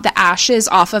shot the ashes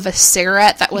off of a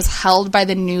cigarette that was held by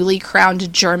the newly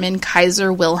crowned German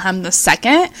Kaiser Wilhelm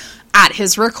II at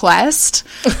his request.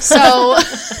 So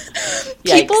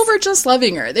people were just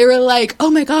loving her. They were like, oh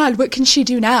my God, what can she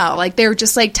do now? Like, they were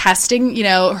just like testing, you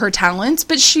know, her talents,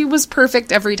 but she was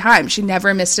perfect every time. She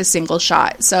never missed a single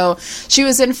shot. So she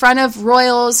was in front of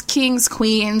royals, kings,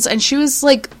 queens, and she was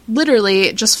like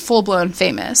literally just full-blown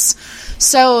famous.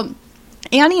 So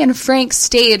Annie and Frank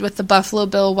stayed with the Buffalo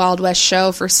Bill Wild West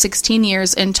show for 16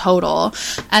 years in total.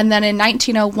 And then in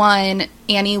 1901,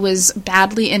 Annie was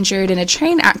badly injured in a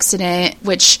train accident,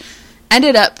 which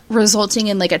ended up resulting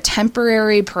in like a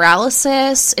temporary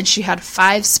paralysis, and she had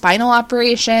 5 spinal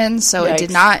operations, so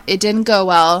Yikes. it didn't go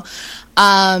well.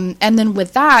 And then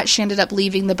with that, she ended up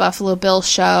leaving the Buffalo Bill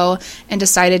show and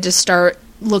decided to start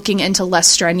looking into less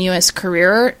strenuous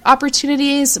career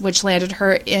opportunities, which landed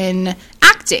her in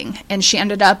acting. And she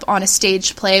ended up on a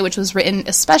stage play which was written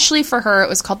especially for her. It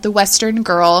was called The Western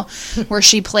Girl, where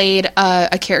she played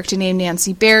a character named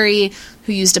Nancy Berry,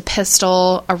 who used a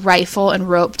pistol, a rifle, and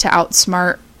rope to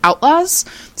outsmart outlaws.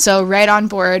 So right on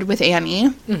board with Annie.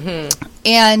 Mm-hmm.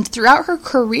 And throughout her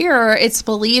career, it's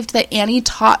believed that Annie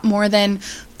taught more than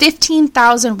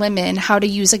 15,000 women how to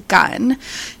use a gun.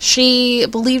 She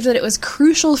believed that it was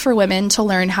crucial for women to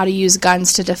learn how to use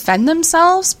guns to defend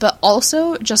themselves, but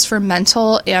also just for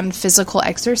mental and physical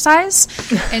exercise.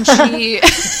 And she...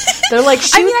 They're like,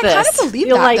 shoot I kind of believe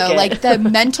You'll that, like though. it. Like, the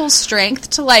mental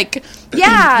strength to, like...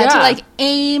 Yeah, to, like,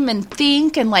 aim and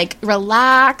think and, like,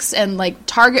 relax and, like,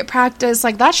 target practice.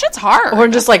 Like, that shit's hard. Or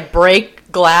just, like,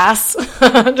 break glass.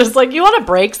 Just, like, you want to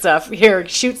break stuff. Here,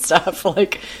 shoot stuff.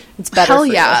 Like, it's better Hell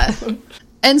for yeah. you.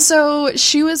 And so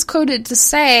she was quoted to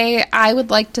say, I would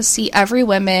like to see every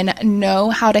woman know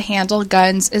how to handle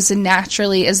guns as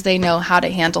naturally as they know how to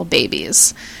handle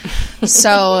babies.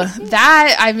 So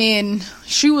that, I mean,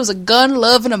 she was a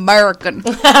gun-loving American.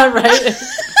 Right?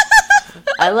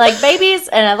 I like babies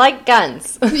and I like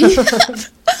guns.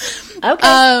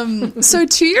 Okay. So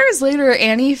 2 years later,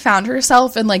 Annie found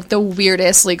herself in, like, the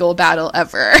weirdest legal battle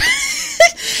ever.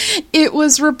 It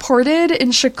was reported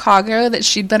in Chicago that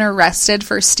she'd been arrested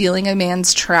for stealing a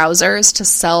man's trousers to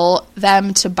sell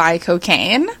them to buy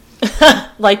cocaine.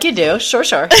 Like you do.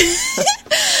 Sure.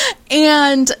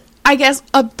 And I guess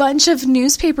a bunch of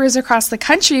newspapers across the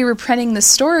country were printing the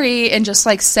story and just,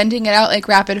 like, sending it out like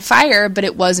rapid fire, but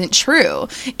it wasn't true.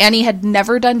 Annie had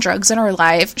never done drugs in her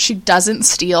life. She doesn't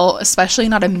steal, especially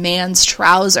not a man's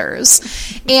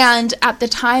trousers. And at the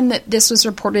time that this was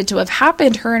reported to have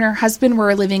happened, her and her husband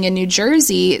were living in New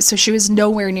Jersey, so she was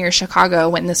nowhere near Chicago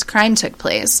when this crime took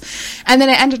place. And then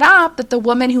it ended up that the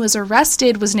woman who was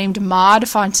arrested was named Maud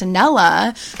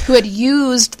Fontanella, who had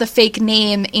used the fake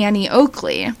name Annie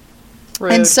Oakley.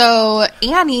 Rude. And so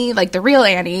Annie, like the real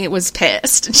Annie, was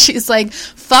pissed. And she's like,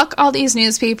 fuck all these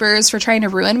newspapers for trying to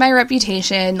ruin my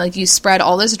reputation. Like, you spread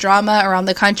all this drama around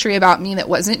the country about me that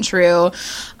wasn't true.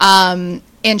 And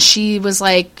she was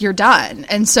like, you're done.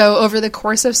 And so over the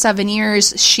course of 7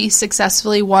 years, she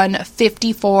successfully won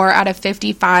 54 out of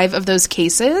 55 of those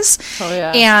cases. Oh,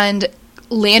 yeah. And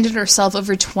landed herself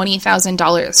over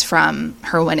 $20,000 from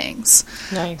her winnings.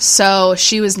 Nice. So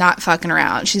she was not fucking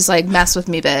around. She's like, mess with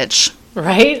me, bitch.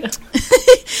 Right?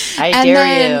 I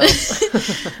dare you.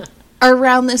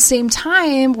 around the same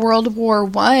time, World War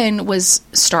I was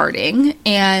starting,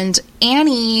 and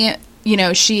Annie, you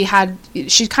know, she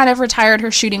kind of retired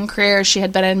her shooting career. She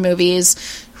had been in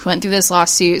movies, went through this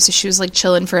lawsuit, so she was like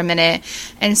chilling for a minute.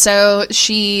 And so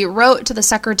she wrote to the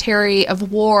Secretary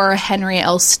of War, Henry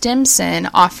L. Stimson,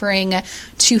 offering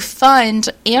to fund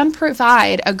and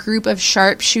provide a group of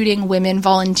sharpshooting women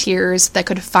volunteers that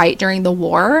could fight during the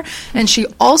war. And she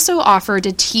also offered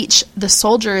to teach the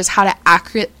soldiers how to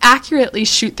accurately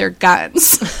shoot their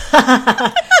guns.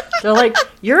 They're like,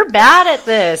 you're bad at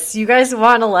this. You guys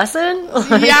want a lesson?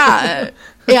 Yeah.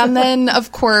 And then,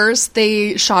 of course,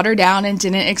 they shot her down and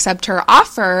didn't accept her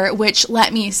offer, which,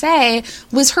 let me say,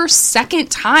 was her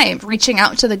second time reaching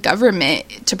out to the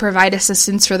government to provide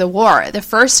assistance for the war. The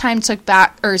first time took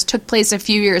place a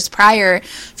few years prior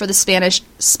for the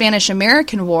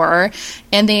Spanish-American War,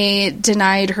 and they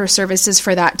denied her services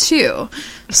for that too.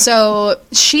 So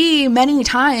she many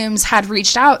times had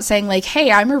reached out saying like,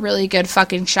 hey, I'm a really good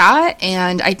fucking shot,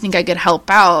 and I think I could help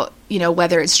out. You know,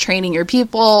 whether it's training your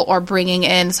people or bringing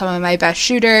in some of my best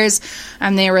shooters.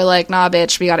 And they were like, nah,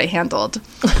 bitch, we got it handled.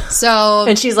 So,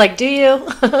 and she's like, do you?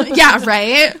 Yeah,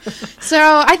 right? So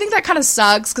I think that kind of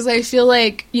sucks because I feel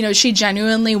like, you know, she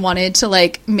genuinely wanted to,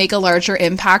 like, make a larger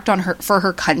impact for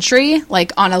her country,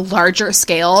 like, on a larger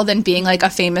scale than being, like, a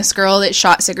famous girl that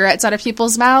shot cigarettes out of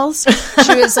people's mouths.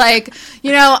 She was like,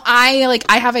 you know, I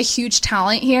have a huge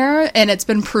talent here, and it's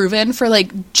been proven for,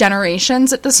 like,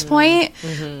 generations at this point.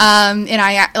 Mm-hmm. And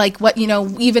I, like, what, you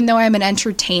know, even though I'm an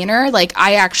entertainer, like,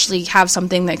 I actually have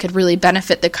something that could really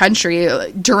benefit the country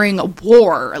during a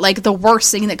war, like, the worst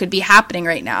thing that could be happening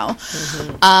right now.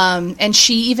 Mm-hmm. And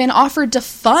she even offered to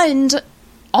fund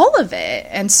all of it.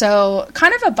 And so,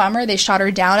 kind of a bummer they shot her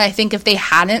down. I think if they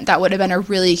hadn't, that would have been a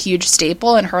really huge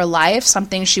staple in her life,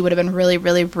 something she would have been really,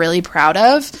 really, really proud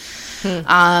of.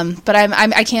 But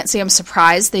I can't say I'm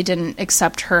surprised they didn't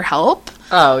accept her help.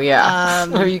 Oh, yeah.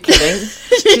 Are you kidding?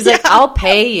 She's like, I'll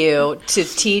pay you to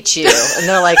teach you. And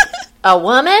they're like, a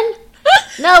woman?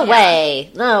 No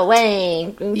way. No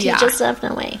way. Teach yourself?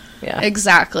 No way. Yeah.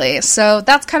 Exactly. So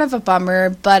that's kind of a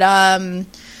bummer. But,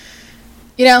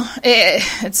 you know,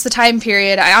 it's the time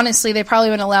period. Honestly, they probably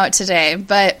wouldn't allow it today.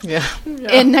 But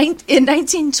in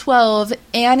 1912,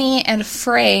 Annie and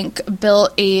Frank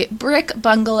built a brick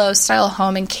bungalow-style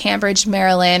home in Cambridge,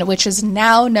 Maryland, which is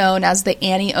now known as the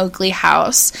Annie Oakley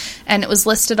House. And it was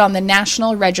listed on the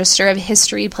National Register of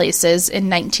History Places in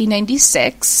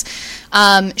 1996.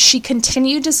 She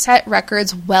continued to set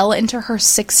records well into her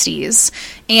 60s.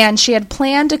 And she had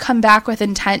planned to come back with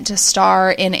intent to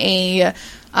star in a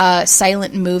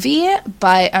silent movie,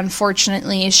 but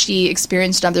unfortunately she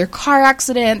experienced another car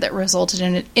accident that resulted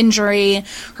in an injury.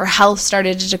 Her health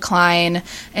started to decline,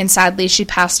 and sadly she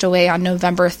passed away on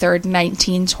November 3rd,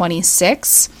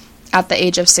 1926 at the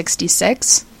age of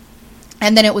 66.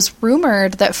 And then it was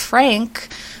rumored that Frank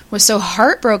was so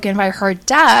heartbroken by her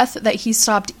death that he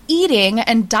stopped eating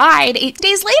and died 8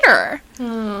 days later.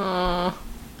 Aww.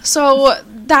 So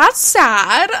that's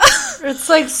sad. It's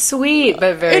like sweet,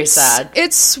 but very sad.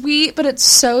 It's sweet, but it's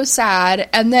so sad.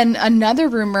 And then another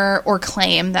rumor or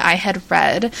claim that I had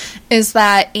read is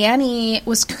that Annie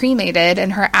was cremated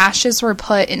and her ashes were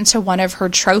put into one of her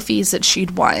trophies that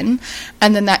she'd won.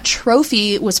 And then that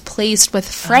trophy was placed with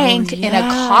Frank in a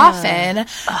coffin.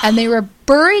 And they were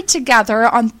buried together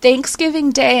on Thanksgiving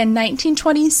Day in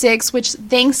 1926, which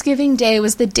Thanksgiving Day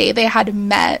was the day they had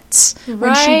met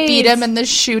when she beat him in the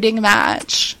shooting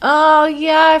match. Oh,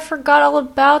 yeah, I forgot all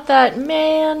about that.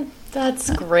 Man, that's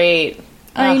great.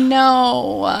 I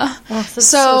know. Oh,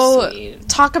 so sweet.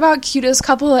 Talk about cutest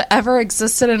couple that ever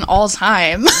existed in all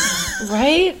time.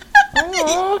 Right?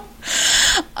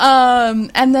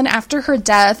 And then after her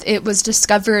death, it was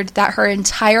discovered that her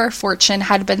entire fortune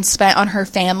had been spent on her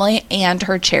family and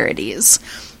her charities.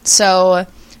 So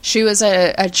she was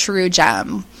a true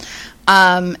gem.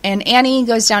 And Annie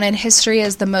goes down in history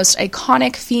as the most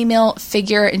iconic female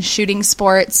figure in shooting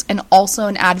sports, and also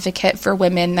an advocate for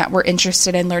women that were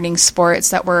interested in learning sports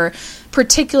that were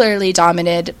particularly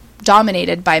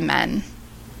dominated by men.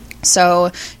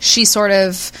 So she sort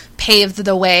of paved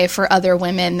the way for other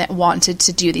women that wanted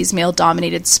to do these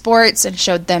male-dominated sports, and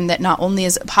showed them that not only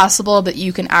is it possible, but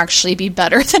you can actually be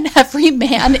better than every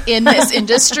man in this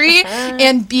industry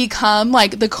and become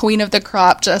like the queen of the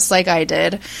crop, just like I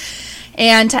did.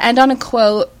 And to end on a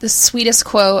quote, the sweetest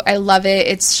quote, I love it.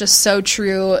 It's just so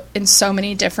true in so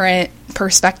many different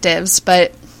perspectives,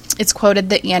 but it's quoted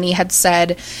that Annie had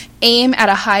said, "Aim at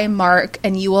a high mark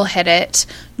and you will hit it.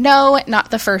 No,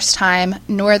 not the first time,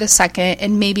 nor the second,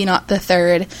 and maybe not the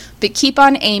third, but keep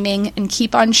on aiming and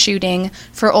keep on shooting,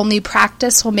 for only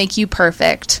practice will make you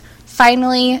perfect.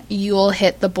 finally you'll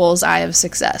hit the bullseye of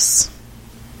success.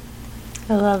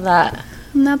 I love that.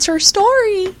 And that's her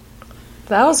story.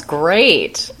 That was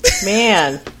great.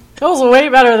 Man, that was way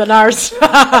better than ours.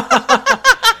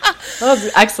 That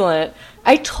was excellent.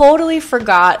 I totally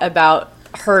forgot about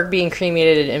her being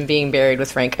cremated and being buried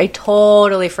with Frank. I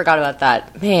totally forgot about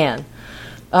that. Man.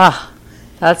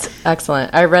 That's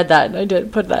excellent. I read that and I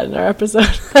didn't put that in our episode.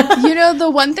 You know, the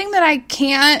one thing that I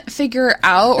can't figure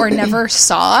out or never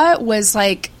saw was,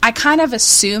 like, I kind of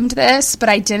assumed this, but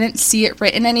I didn't see it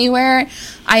written anywhere.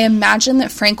 I imagine that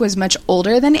Frank was much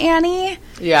older than Annie.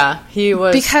 Yeah, he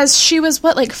was. Because she was,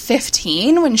 what, like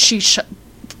 15 when she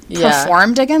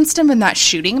performed against him in that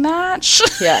shooting match?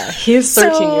 Yeah, he was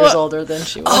 13 years older than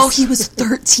she was. Oh, he was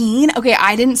 13? Okay,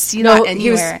 I didn't see that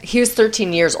anywhere. He was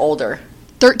 13 years older.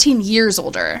 13 years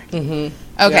older. Mm-hmm.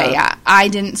 Okay, yeah. I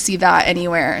didn't see that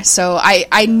anywhere. So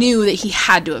I knew that he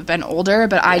had to have been older,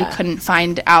 but I couldn't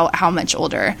find out how much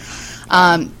older.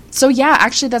 So, yeah,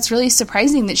 actually, that's really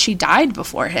surprising that she died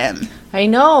before him. I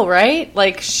know, right?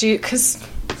 Like, because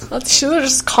she was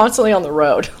just constantly on the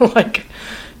road. Like,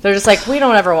 they're just like, we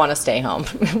don't ever want to stay home.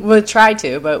 We'll try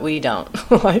to, but we don't.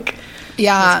 Like,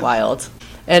 yeah. It's wild.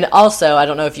 And also, I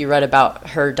don't know if you read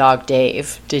about her dog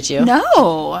Dave. Did you?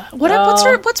 No. What's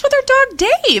with her dog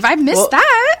Dave? I missed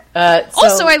that.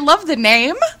 Also, I love the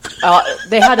name.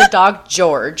 They had a dog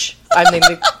George. I mean,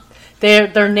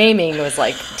 their naming was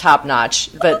like top notch.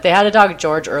 But they had a dog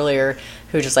George earlier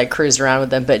who just like cruised around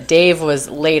with them. But Dave was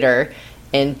later,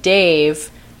 and Dave.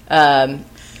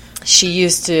 She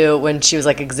used to, when she was,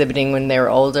 like, exhibiting when they were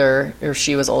older, or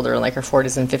she was older in, like, her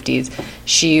 40s and 50s,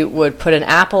 she would put an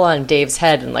apple on Dave's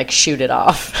head and, like, shoot it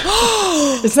off.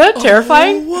 Isn't that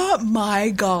terrifying? Oh,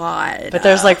 my God. But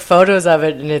there's, like, photos of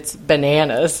it, and it's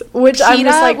bananas. Which Peeta I'm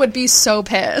just, like... would be so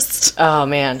pissed. Oh,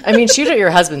 man. I mean, shoot at your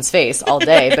husband's face all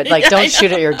day, but, like, don't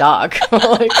shoot at your dog.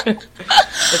 Like,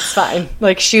 it's fine.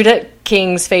 Like, shoot at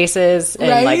kings' faces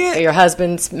and, like, your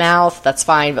husband's mouth. That's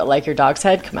fine, but, like, your dog's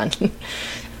head? Come on.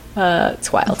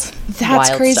 It's wild. That's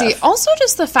wild crazy. Stuff. Also,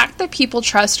 just the fact that people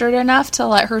trust her enough to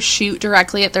let her shoot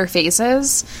directly at their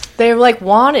faces. They, like,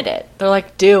 wanted it. They're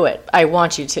like, do it. I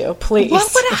want you to. Please. What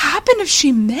would have happened if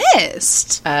she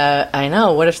missed? I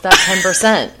know. What if that's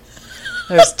 10%?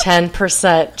 There's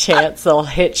 10% chance they'll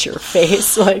hit your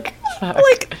face. Like, fuck.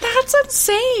 Like, that's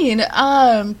insane.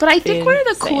 But I think one of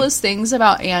the coolest things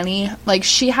about Annie, like,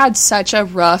 she had such a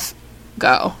rough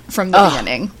go from the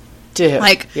beginning. Dude.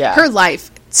 Like, her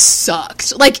life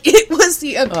sucked. Like, it was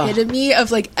the epitome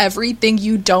of, like, everything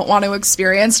you don't want to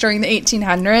experience during the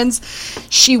 1800s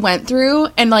she went through.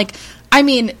 And, like, I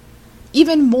mean,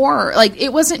 even more, like,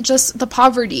 it wasn't just the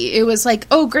poverty. It was like,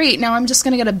 oh, great, now I'm just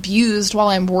gonna get abused while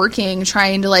I'm working,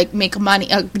 trying to, like, make money,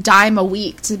 a dime a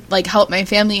week to, like, help my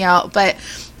family out. But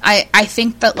I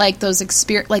think that, like, those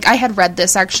like, I had read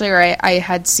this, actually, or I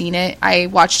had seen it. I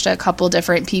watched a couple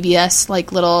different PBS,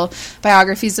 like, little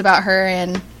biographies about her,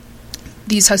 and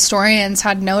these historians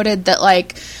had noted that,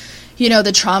 like, you know,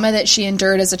 the trauma that she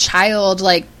endured as a child,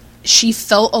 like, she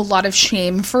felt a lot of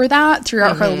shame for that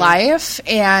throughout her life,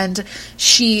 and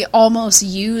she almost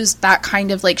used that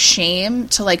kind of, like, shame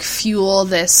to, like, fuel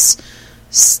this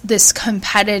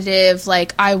competitive,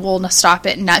 like, I will stop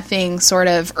at nothing sort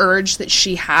of urge that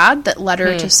she had that led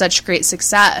her to such great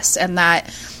success. And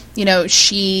that, you know,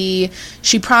 she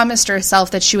promised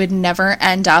herself that she would never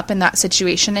end up in that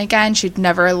situation again. She'd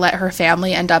never let her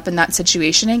family end up in that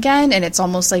situation again. And it's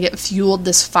almost like it fueled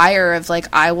this fire of, like,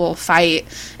 I will fight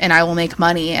and I will make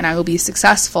money and I will be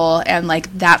successful. And,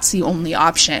 like, that's the only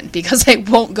option, because I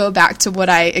won't go back to what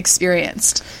I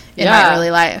experienced in my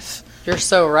early life. You're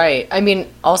so right. I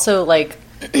mean, also, like,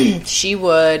 she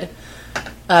would,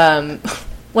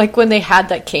 like, when they had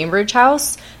that Cambridge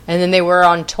house and then they were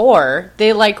on tour,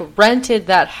 they, like, rented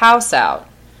that house out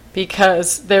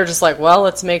because they're just like, well,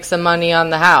 let's make some money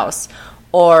on the house.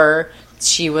 Or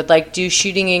she would, like, do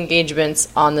shooting engagements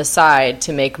on the side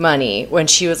to make money. When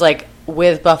she was, like,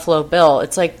 with Buffalo Bill,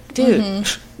 it's like, dude,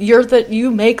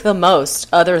 you make the most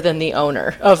other than the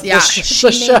owner of the show.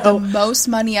 She made the most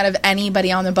money out of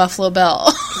anybody on the Buffalo Bill.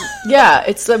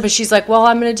 Yeah, but she's like, well,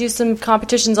 I'm going to do some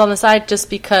competitions on the side just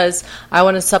because I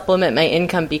want to supplement my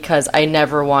income, because I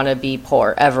never want to be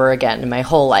poor ever again in my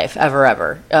whole life,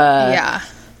 ever. Yeah.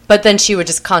 But then she would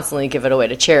just constantly give it away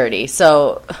to charity,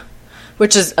 so,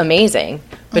 which is amazing.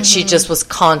 But she just was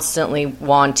constantly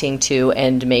wanting to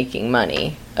and making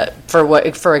money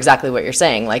for exactly what you're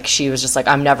saying. Like, she was just like,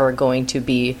 I'm never going to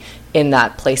be in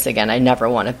that place again. I never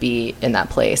want to be in that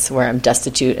place where I'm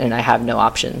destitute and I have no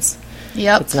options.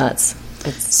 Yep. It's nuts.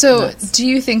 Nuts. Do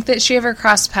you think that she ever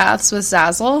crossed paths with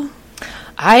Zazzle?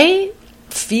 I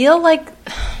feel like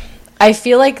I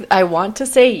feel like I want to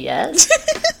say yes.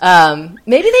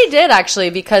 Maybe they did,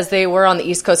 actually, because they were on the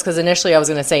East Coast, because initially I was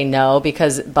going to say no,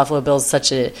 because Buffalo Bill's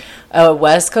such a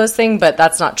West Coast thing, but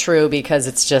that's not true because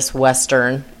it's just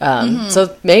Western.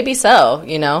 So maybe so,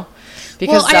 you know,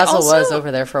 because Zazzle was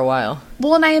over there for a while.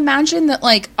 Well, and I imagine that,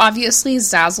 like, obviously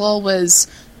Zazzle was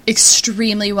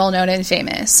extremely well-known and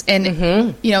famous, and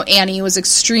you know, Annie was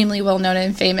extremely well-known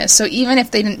and famous, so even if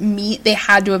they didn't meet, they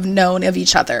had to have known of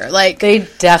each other. Like, they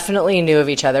definitely knew of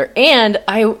each other, and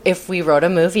if we wrote a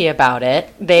movie about it,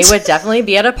 they would definitely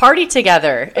be at a party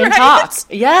together and talk.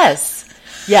 Yes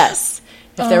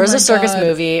if there was a circus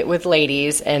movie with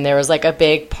ladies and there was like a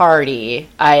big party,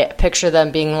 I picture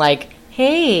them being like,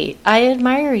 hey, I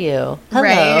admire you,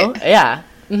 hello. Right. Yeah.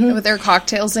 With their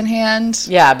cocktails in hand.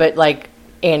 Yeah, but like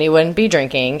Annie wouldn't be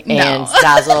drinking, and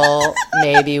Zazzle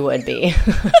maybe would be.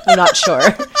 I'm not sure.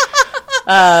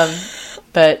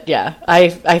 But yeah,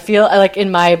 I feel like in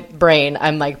my brain,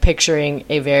 I'm like picturing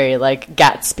a very like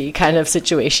Gatsby kind of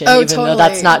situation, even though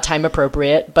that's not time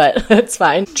appropriate, but it's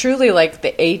fine. Truly, like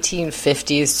the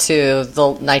 1850s to the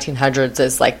 1900s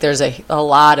is like there's a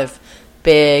lot of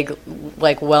big,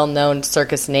 like well-known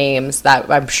circus names that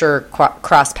I'm sure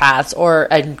cross paths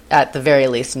or at the very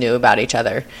least knew about each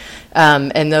other.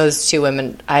 And those two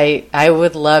women, I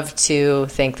would love to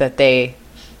think that they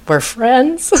were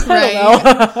friends. Right. I don't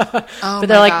know. But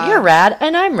they're like, you're rad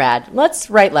and I'm rad. Let's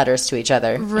write letters to each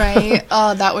other. Right.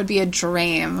 Oh, that would be a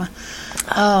dream.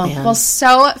 Oh, man. Well,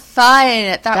 so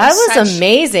fun. That was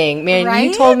amazing. Man,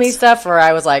 right? You told me stuff where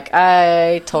I was like,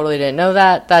 I totally didn't know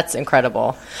that. That's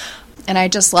incredible. And I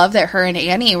just love that her and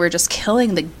Annie were just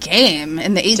killing the game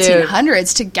in the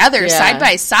 1800s together, side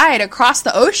by side, across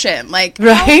the ocean. Like,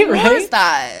 how cool is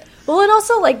that? Well, and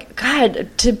also, like, God,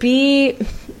 to be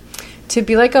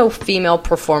like a female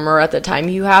performer at the time,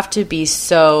 you have to be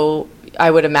so,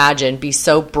 I would imagine, be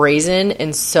so brazen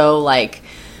and so, like,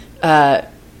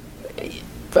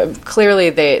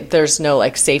 clearly there's no,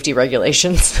 like, safety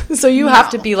regulations. So you have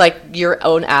to be, like, your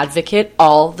own advocate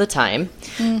all the time.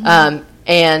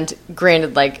 And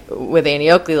granted, like with Annie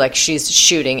Oakley, like she's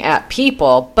shooting at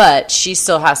people, but she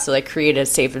still has to like create a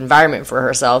safe environment for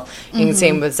herself. And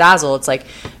same with Zazzle, it's like,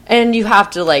 and you have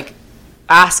to like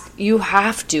ask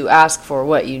for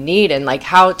what you need, and like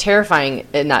how terrifying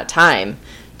in that time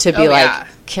to be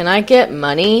can I get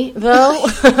money though?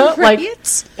 Like,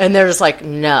 and they're just like,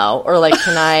 no, or like,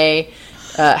 can I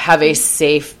have a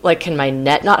safe, like, can my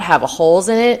net not have holes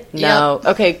in it? No.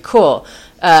 Yep. Okay, cool.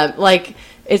 Like,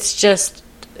 it's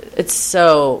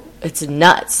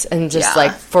nuts. And just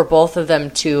like for both of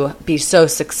them to be so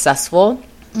successful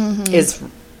is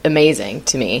amazing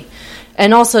to me.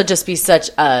 And also just be such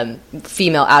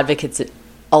female advocates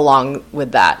along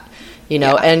with that, you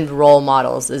know, and role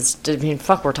models is, I mean,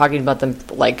 fuck, we're talking about them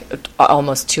like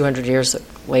almost 200 years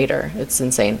later. It's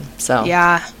insane. So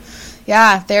yeah,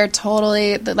 they're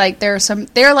totally like, they're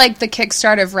like the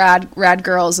Kickstart of rad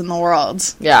girls in the world.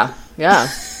 Yeah.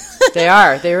 They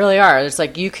are. They really are. It's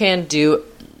like you can do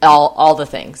all the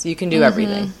things. You can do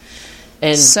everything.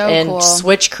 And cool.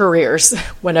 Switch careers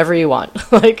whenever you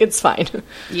want. Like, it's fine.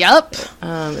 Yep.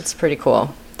 It's pretty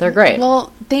cool. They're great.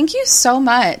 Well, thank you so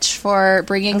much for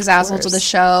bringing Zazzle to the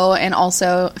show, and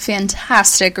also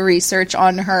fantastic research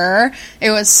on her. It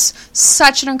was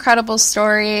such an incredible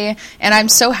story, and I'm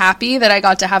so happy that I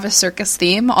got to have a circus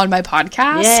theme on my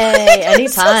podcast. Yay,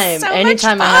 anytime.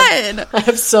 Anytime I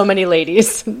have so many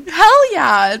ladies. Hell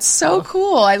yeah, it's so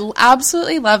cool. I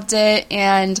absolutely loved it.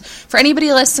 And for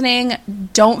anybody listening,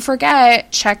 don't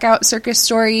forget, check out Circus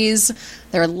Stories.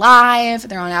 They're live.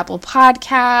 They're on Apple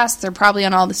Podcasts. They're probably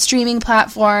on all the streaming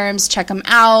platforms. Check them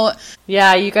out.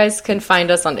 Yeah, you guys can find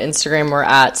us on Instagram. We're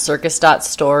at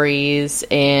circus.stories.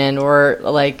 And we're,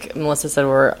 like Melissa said,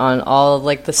 we're on all of,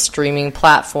 like, the streaming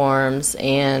platforms.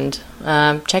 And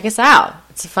check us out.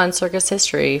 It's a fun circus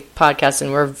history podcast,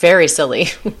 and we're very silly.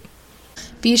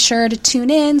 Be sure to tune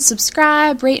in,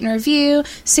 subscribe, rate, and review.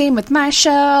 Same with my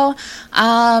show.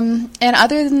 And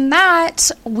other than that,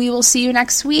 we will see you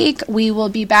next week. We will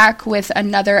be back with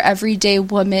another Everyday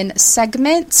Woman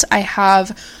segment. I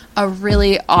have a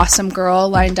really awesome girl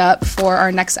lined up for our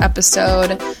next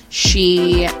episode.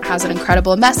 She has an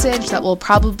incredible message that will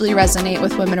probably resonate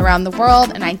with women around the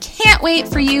world, and I can't wait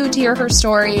for you to hear her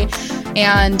story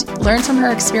and learn from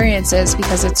her experiences,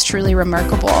 because it's truly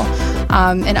remarkable.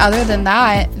 And other than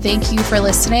that, thank you for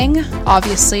listening.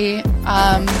 Obviously,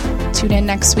 tune in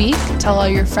next week. Tell all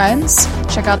your friends.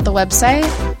 Check out the website.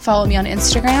 Follow me on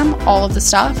Instagram. All of the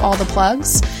stuff, all the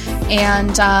plugs.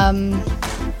 And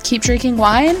keep drinking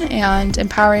wine and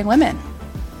empowering women.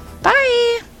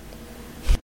 Bye!